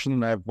one question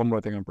and I have one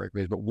more thing on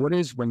breakaways, but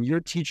when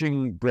you're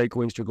teaching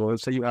breakaways to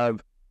goalies, say you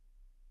have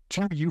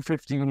two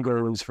U15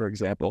 goalies, for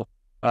example,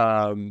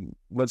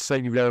 let's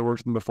say you've never worked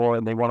with them before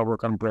and they want to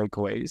work on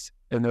breakaways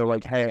and they're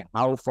like, hey,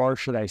 how far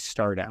should I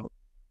start out?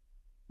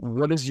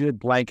 What is your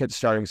blanket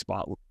starting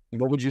spot?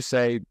 What would you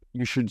say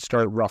you should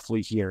start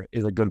roughly here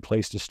is a good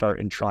place to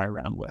start and try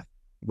around with?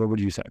 What would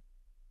you say?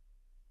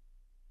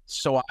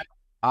 So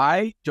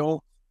I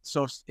don't.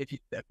 So if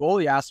the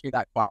goalie asked me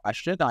that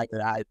question,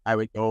 I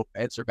would go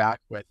answer back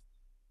with,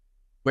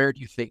 where do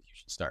you think you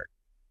should start?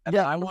 And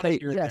I want to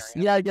hear yes.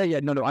 Yeah.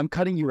 No, I'm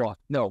cutting you off.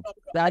 No,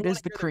 that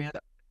is the correct.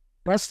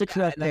 That's the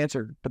correct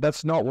answer, but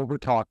that's not what we're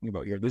talking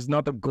about here. This is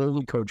not the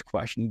goalie coach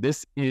question.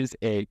 This is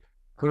a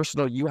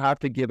personal. You have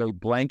to give a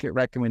blanket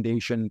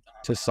recommendation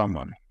to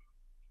someone.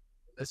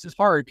 This is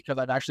hard because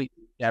I've actually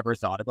never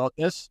thought about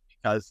this,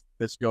 because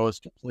this goes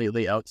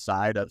completely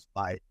outside of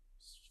my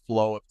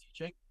flow of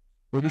teaching.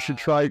 Well, you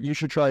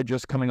should try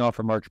just coming off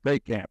a March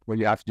break camp where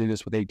you have to do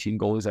this with 18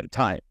 goalies at a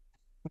time.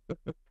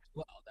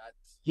 Well,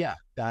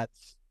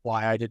 that's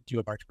why I did do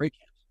a March break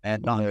camp,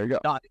 and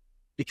not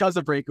because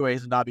of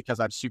breakaways and not because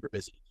I'm super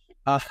busy.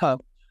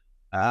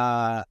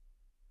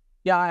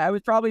 Yeah, I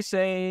would probably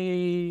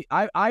say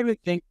I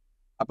would think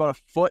about a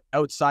foot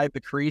outside the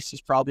crease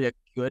is probably a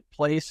good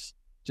place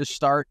to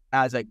start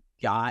as a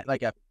guide,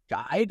 like a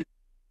guide.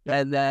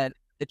 And then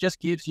it just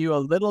gives you a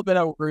little bit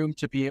of room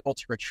to be able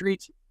to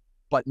retreat,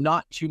 but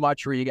not too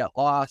much where you get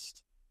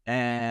lost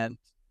and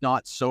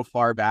not so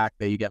far back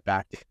that you get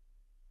back to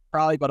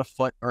probably about a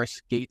foot or a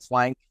skate's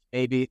length,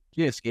 maybe.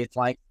 Yeah, a skate's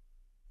length.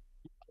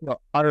 Well,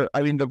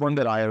 I mean, the one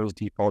that I always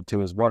default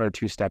to is 1 or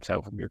 2 steps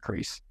out from your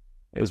crease,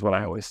 is what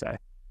I always say.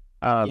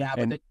 But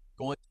then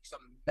going some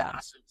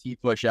massive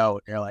T-push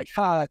out, and you're like,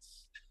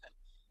 that's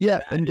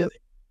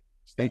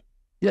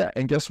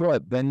and guess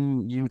what?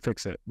 Then you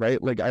fix it,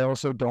 right? Like, I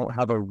also don't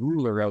have a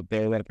ruler out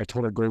there that if I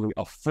told a goalie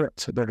a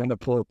foot, they're going to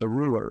pull out the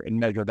ruler and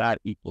measure that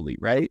equally,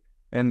 right?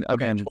 And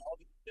again,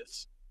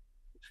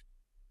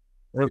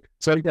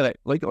 so again,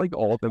 like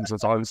all things,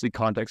 it's obviously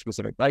context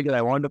specific. But again,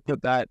 I wanted to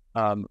put that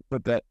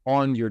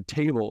on your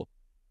table,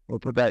 or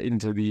put that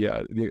into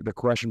the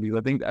question, because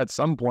I think at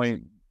some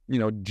point,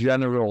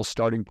 general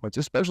starting points,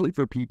 especially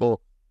for people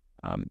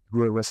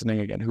who are listening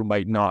again, who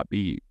might not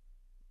be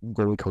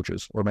goalie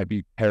coaches or might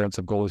be parents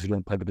of goalies who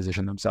don't play the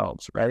position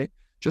themselves, right?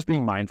 Just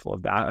being mindful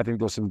of that. I think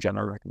those are some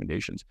general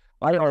recommendations.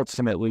 I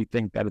ultimately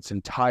think that it's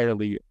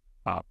entirely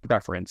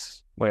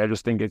preference. Like, I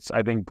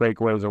think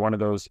breakaways are one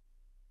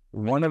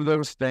of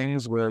those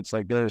things where it's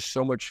like there's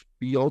so much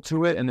feel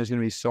to it, and there's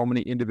going to be so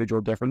many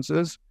individual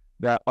differences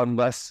that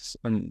unless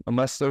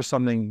there's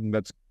something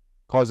that's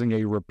causing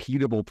a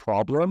repeatable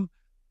problem,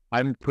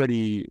 I'm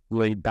pretty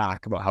laid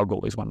back about how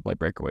goalies want to play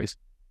breakaways.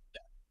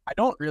 I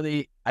don't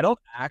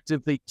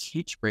actively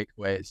teach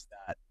breakaways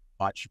that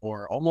much,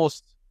 or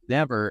almost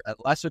never,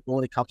 unless a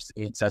goalie comes to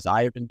me and says,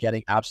 I have been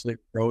getting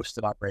absolutely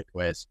roasted on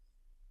breakaways.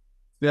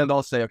 Then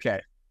they'll say,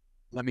 okay,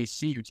 let me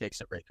see you take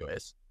some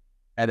breakaways.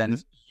 And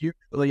then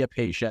usually a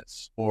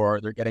patience, or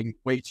they're getting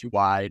way too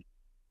wide,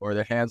 or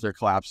their hands are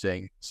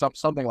collapsing,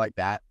 something like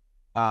that.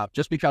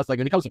 Just because, like,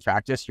 when it comes to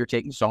practice, you're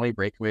taking so many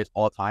breakaways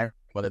all the time,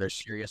 whether they're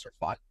serious or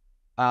fun.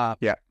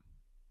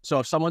 So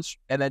if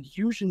and then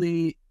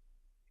usually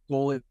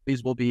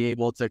goalies will be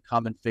able to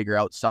come and figure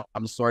out some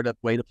sort of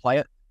way to play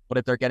it. But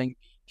if they're getting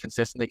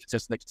consistently,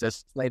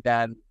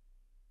 then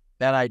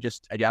I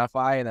just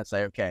identify and then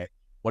say, okay,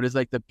 what is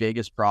like the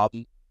biggest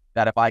problem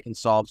that if I can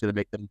solve is going to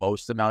make the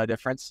most amount of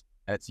difference?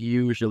 And it's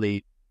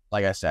usually,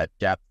 like I said,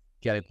 depth,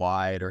 getting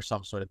wide, or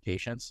some sort of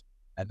patience,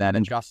 and then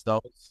adjust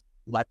those,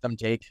 let them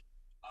take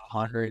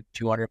 100,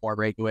 200 more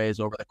breakaways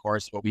over the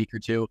course of a week or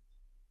two.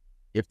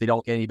 If they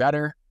don't get any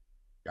better,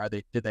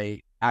 did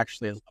they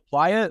actually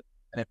apply it?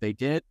 And if they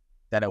did,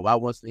 then it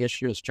wasn't the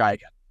issue. Is try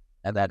again,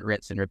 and then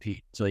rinse and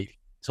repeat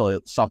until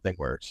something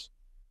works.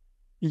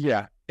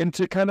 Yeah, and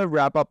to kind of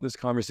wrap up this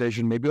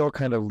conversation, maybe I'll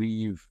kind of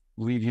leave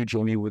you,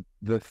 Jamie, with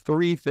the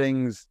 3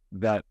 things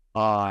that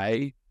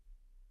I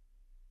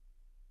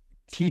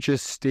teach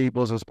as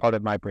staples as part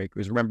of my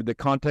breakaways. Remember, the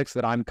context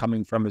that I'm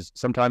coming from is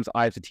sometimes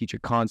I have to teach a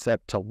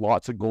concept to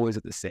lots of goalies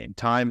at the same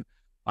time.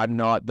 I'm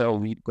not the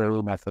elite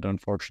goalie method,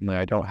 unfortunately.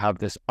 I don't have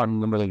this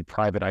unlimited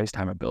private ice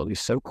time ability.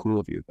 So cool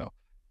of you, though.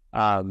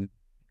 And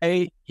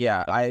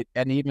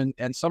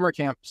summer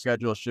camp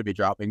schedules should be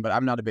dropping, but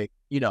I'm not a big,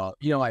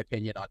 my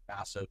opinion on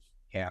massive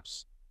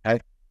camps.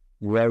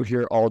 We're out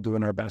here all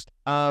doing our best.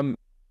 The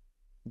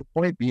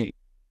point being,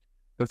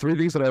 the 3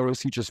 things that I always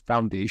teach is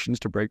foundations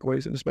to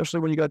breakaways, and especially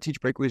when you got to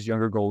teach breakaways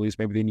younger goalies,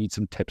 maybe they need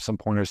some tips, some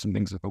pointers, some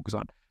things to focus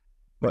on.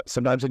 But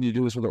sometimes when you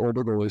do this with the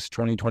older goalies,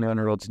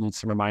 21-year-olds need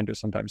some reminders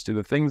sometimes too.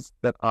 The things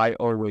that I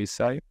always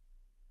say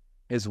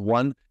is,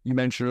 1, you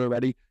mentioned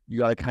already, you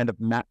got to kind of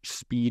match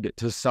speed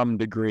to some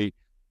degree.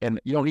 And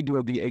you don't need to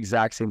have the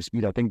exact same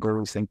speed. I think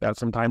goalies think that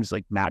sometimes,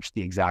 like, match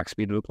the exact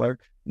speed of the player.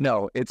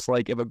 No, it's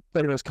like if a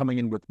player is coming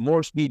in with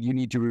more speed, you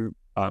need to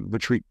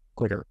retreat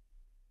quicker.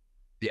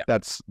 Yeah.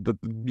 That's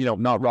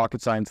not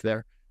rocket science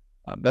there.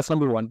 That's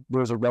number 1.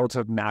 There's a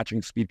relative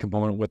matching speed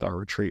component with our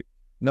retreat.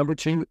 Number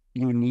 2,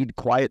 you need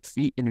quiet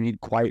feet, and you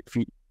need quiet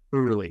feet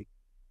early.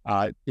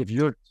 If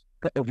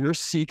you're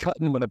C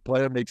cutting when a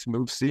player makes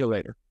moves, see you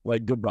later.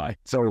 Like, goodbye.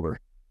 It's over.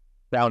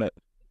 Down it.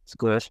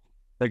 Squish.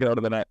 Take it out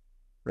of the net.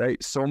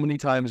 Right? So many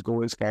times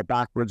goalies fall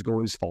backwards,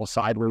 goalies fall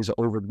sideways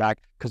over the back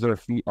because their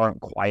feet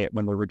aren't quiet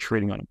when they're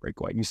retreating on a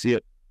breakaway. You see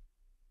it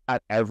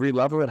at every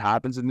level. It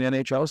happens in the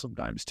NHL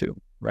sometimes too,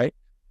 right?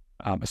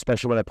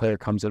 Especially when a player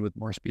comes in with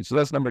more speed. So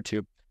that's number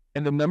 2.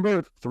 And the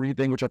number 3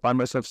 thing, which I find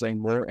myself saying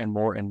more and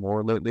more and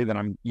more lately, that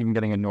I'm even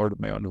getting annoyed with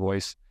my own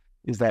voice,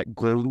 is that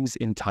goalies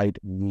in tight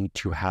need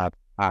to have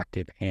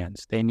active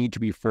hands. They need to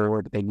be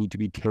forward. They need to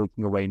be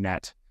taking away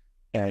net.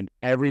 And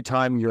every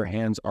time your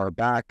hands are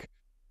back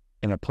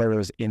and a player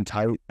is in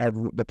tight,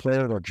 the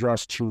players are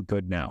just too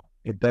good now.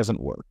 It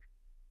doesn't work.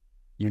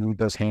 You need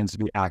those hands to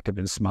be active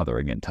and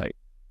smothering in tight.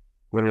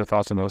 What are your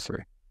thoughts on those 3?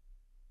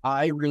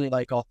 I really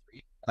like all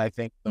 3. And I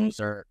think those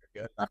are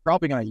good. I'm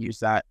probably going to use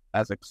that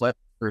as a clip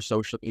for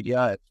social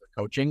media and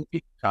for coaching,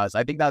 because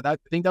I think that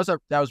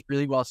was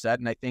really well said.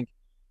 And I think,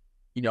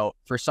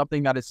 for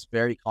something that is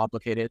very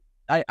complicated,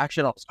 I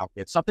actually don't stop.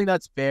 It's something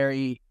that's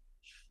very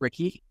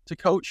tricky to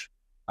coach.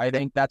 I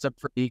think that's a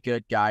pretty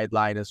good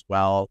guideline as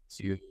well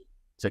to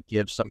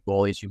give some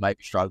goalies who might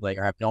be struggling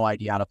or have no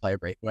idea how to play a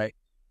breakaway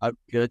a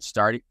good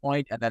starting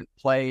point, and then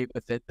play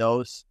within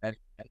those and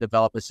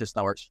develop a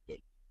system that works for you.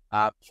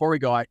 Before we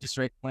go,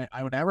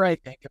 whenever I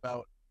think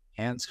about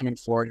hands coming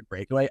forward in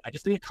breakaway, I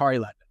just think of Kari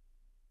Lettman.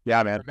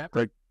 Yeah, man.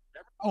 Remember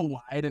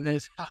how wide in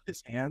his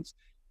hands?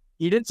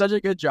 He did such a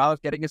good job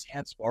of getting his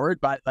hands forward,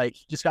 but like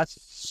he just got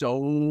so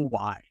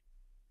wide.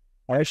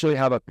 I actually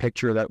have a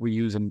picture that we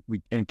use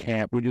in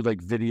camp. We do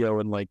like video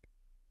and like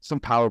some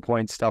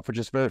PowerPoint stuff, which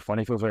is very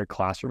funny. It feels very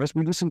classroom.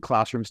 We do some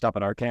classroom stuff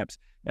at our camps,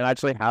 and I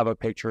actually have a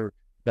picture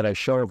that I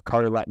show of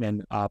Kari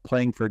Lettman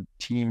playing for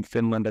Team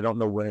Finland. I don't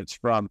know where it's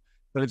from,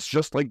 but it's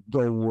just like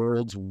the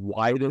world's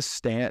widest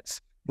stance.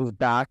 His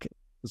back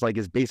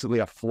is basically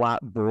a flat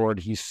board.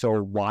 He's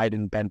so wide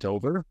and bent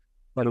over,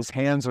 but his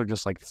hands are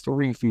just like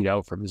 3 feet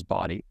out from his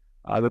body.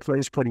 The play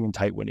is pretty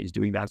tight when he's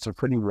doing that. It's a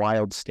pretty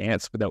wild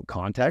stance without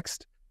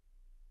context,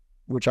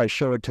 which I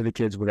show it to the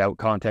kids without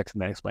context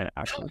and then explain it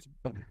afterwards.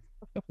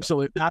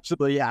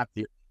 Absolutely, you have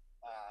to.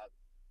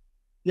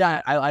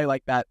 Yeah, I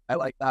like that. I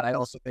like that. I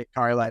also think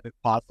Kari Lettman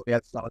possibly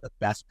had some of the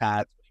best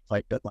pads when he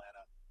played Atlanta.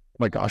 Oh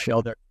my gosh,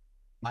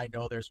 I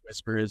know there's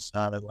whispers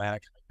of Atlanta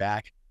coming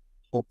back.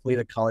 Hopefully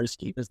the color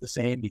scheme is the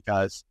same,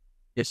 because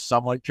if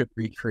someone could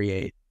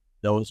recreate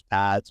those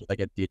pads with like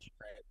a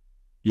digiprint,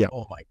 yeah.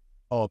 Oh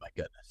my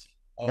goodness.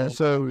 And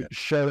so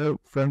shout out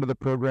friend of the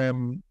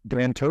program,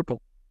 Dan Topol.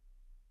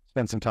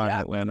 Spent some time in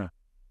Atlanta.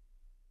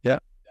 Yeah.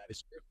 That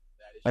is true.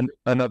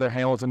 Another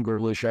Hamilton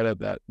goalie shout out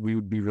that we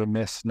would be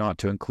remiss not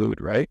to include,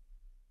 right?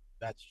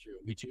 That's true.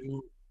 We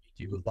do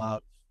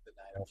love the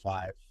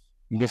 905.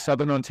 The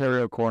Southern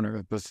Ontario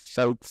corner, the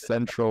South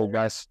Central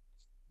West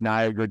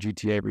Niagara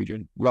GTA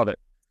region. Love it.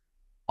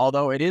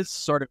 Although it is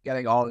sort of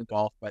getting all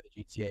engulfed by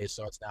the GTA,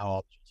 so it's now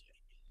all GTA.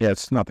 Yeah,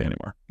 it's nothing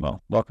anymore.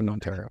 Well, welcome to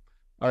Ontario.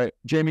 All right,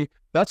 Jamie,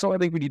 that's all I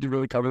think we need to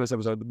really cover this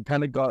episode. We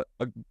kind of got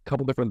a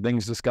couple different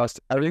things discussed.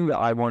 Everything that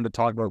I wanted to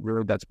talk about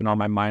really that's been on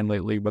my mind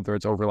lately, whether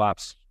it's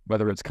overlaps,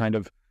 whether it's kind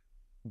of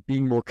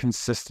being more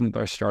consistent with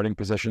our starting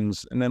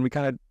positions. And then we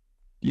kind of,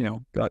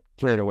 got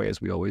carried away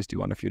as we always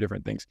do on a few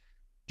different things.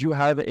 Do you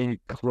have a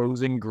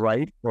closing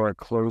gripe or a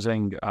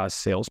closing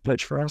sales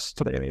pitch for us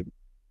today, maybe?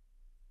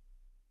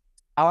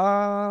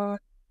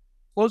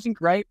 Closing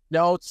gripe?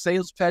 No,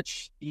 sales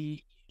pitch.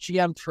 The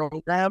GM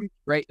program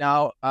right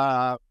now,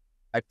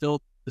 I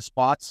filled the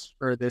spots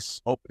for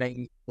this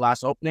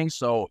last opening,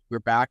 so we're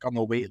back on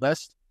the wait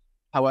list.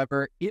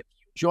 However, if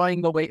you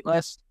join the wait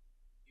list,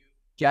 you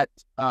get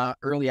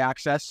early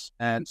access.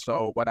 And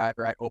so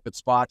whenever I open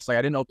spots, like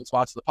I didn't open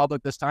spots to the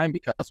public this time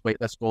because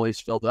waitlist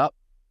goalies filled up.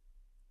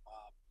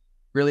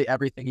 Really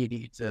everything you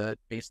need to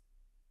basically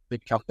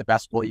become the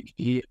best goalie you can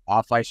be: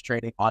 off-ice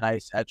training,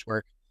 on-ice edge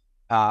work,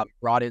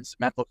 brought in some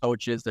mental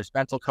coaches. There's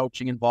mental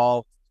coaching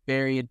involved,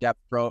 very in-depth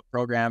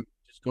program.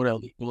 Just go to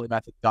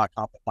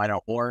elitegoaliemethod.com to find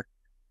out more.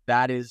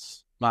 That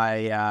is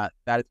my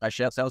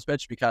sales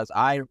pitch, because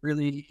I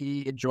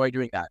really enjoy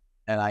doing that,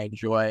 and I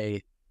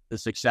enjoy the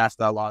success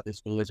that a lot of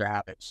these goalies are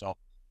having. So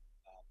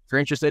if you're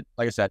interested,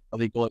 like I said,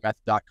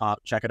 elitegoaliemethod.com,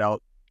 check it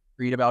out,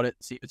 read about it,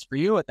 see if it's for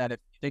you, and then if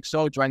you think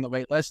so, join the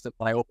wait list. And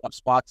when I open up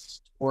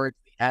spots towards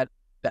the end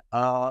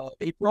of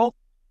April,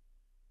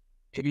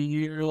 maybe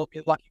you'll be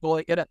a lucky goalie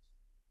to get it.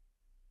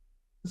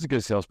 This is a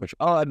good sales pitch.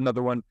 I'll add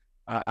another one.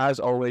 As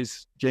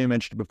always, Jamie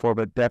mentioned it before,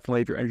 but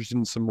definitely if you're interested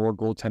in some more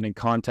goaltending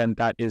content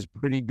that is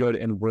pretty good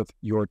and worth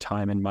your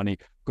time and money,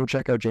 go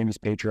check out Jamie's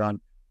Patreon.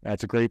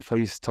 It's a great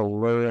place to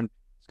learn.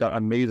 It's got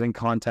amazing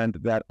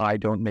content that I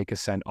don't make a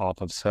cent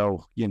off of.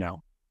 So,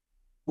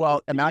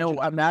 Well,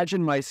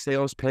 imagine my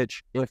sales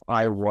pitch if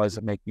I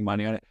was making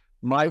money on it.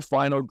 My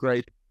final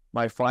pitch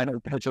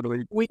of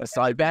the week,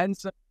 aside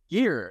Ben's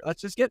gear.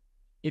 Let's just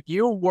if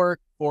you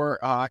work for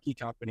a hockey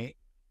company,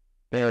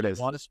 there it is.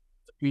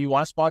 We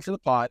want to sponsor the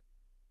pod.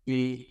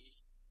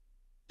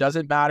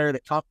 Doesn't matter the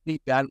company,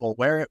 Ben will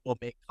wear it, we'll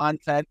make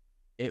content,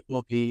 it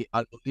will be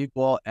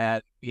unbelievable,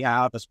 and we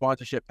have a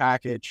sponsorship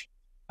package.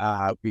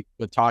 We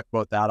would talk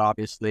about that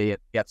obviously and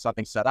get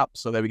something set up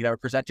so that we can have a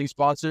presenting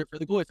sponsor for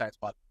the Goalie Science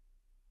Pod.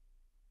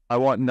 I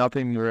want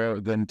nothing more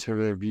than to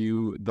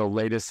review the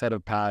latest set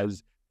of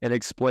pads and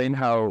explain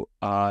how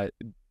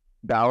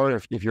Bauer,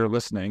 if you're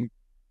listening,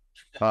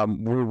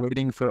 we're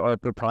waiting for our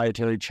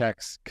proprietary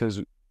checks,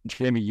 because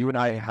Jamie, you and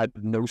I had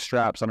no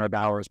straps on our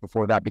Bauers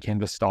before that became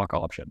the stock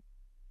option.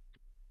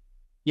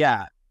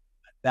 Yeah,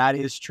 that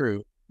is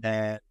true.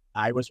 And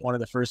I was one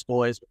of the first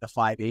goalies with the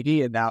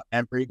 580, and now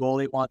every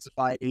goalie wants a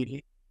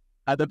 580.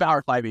 The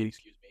Bauer 580,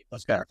 excuse me.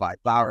 Let's clarify.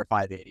 Bauer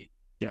 580.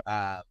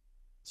 Yeah.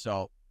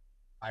 So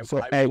I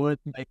would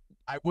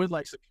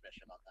like some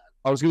commission on that.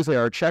 I was going to say,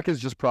 our check is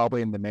just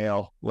probably in the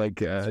mail. Like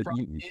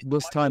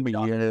this time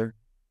of year.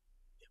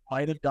 It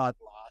might have gotten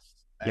lost.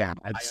 Yeah,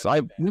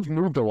 we've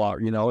moved a lot.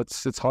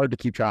 It's hard to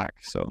keep track.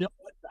 So,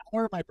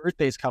 my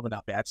birthday's coming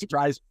up, man.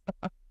 Surprise.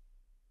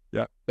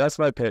 Yeah, that's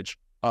my pitch.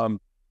 I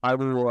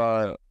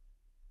will.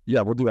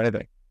 We'll do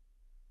anything.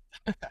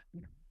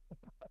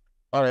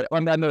 All right.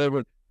 On that note,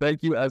 everyone,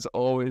 thank you as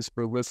always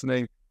for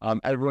listening.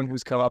 Everyone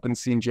who's come up and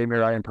seen Jamie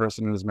or I in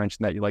person and has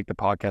mentioned that you like the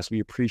podcast, we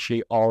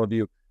appreciate all of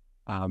you.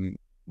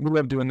 We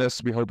love doing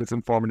this. We hope it's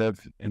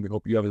informative, and we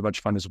hope you have as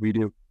much fun as we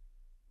do.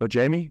 So,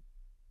 Jamie,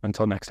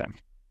 until next time.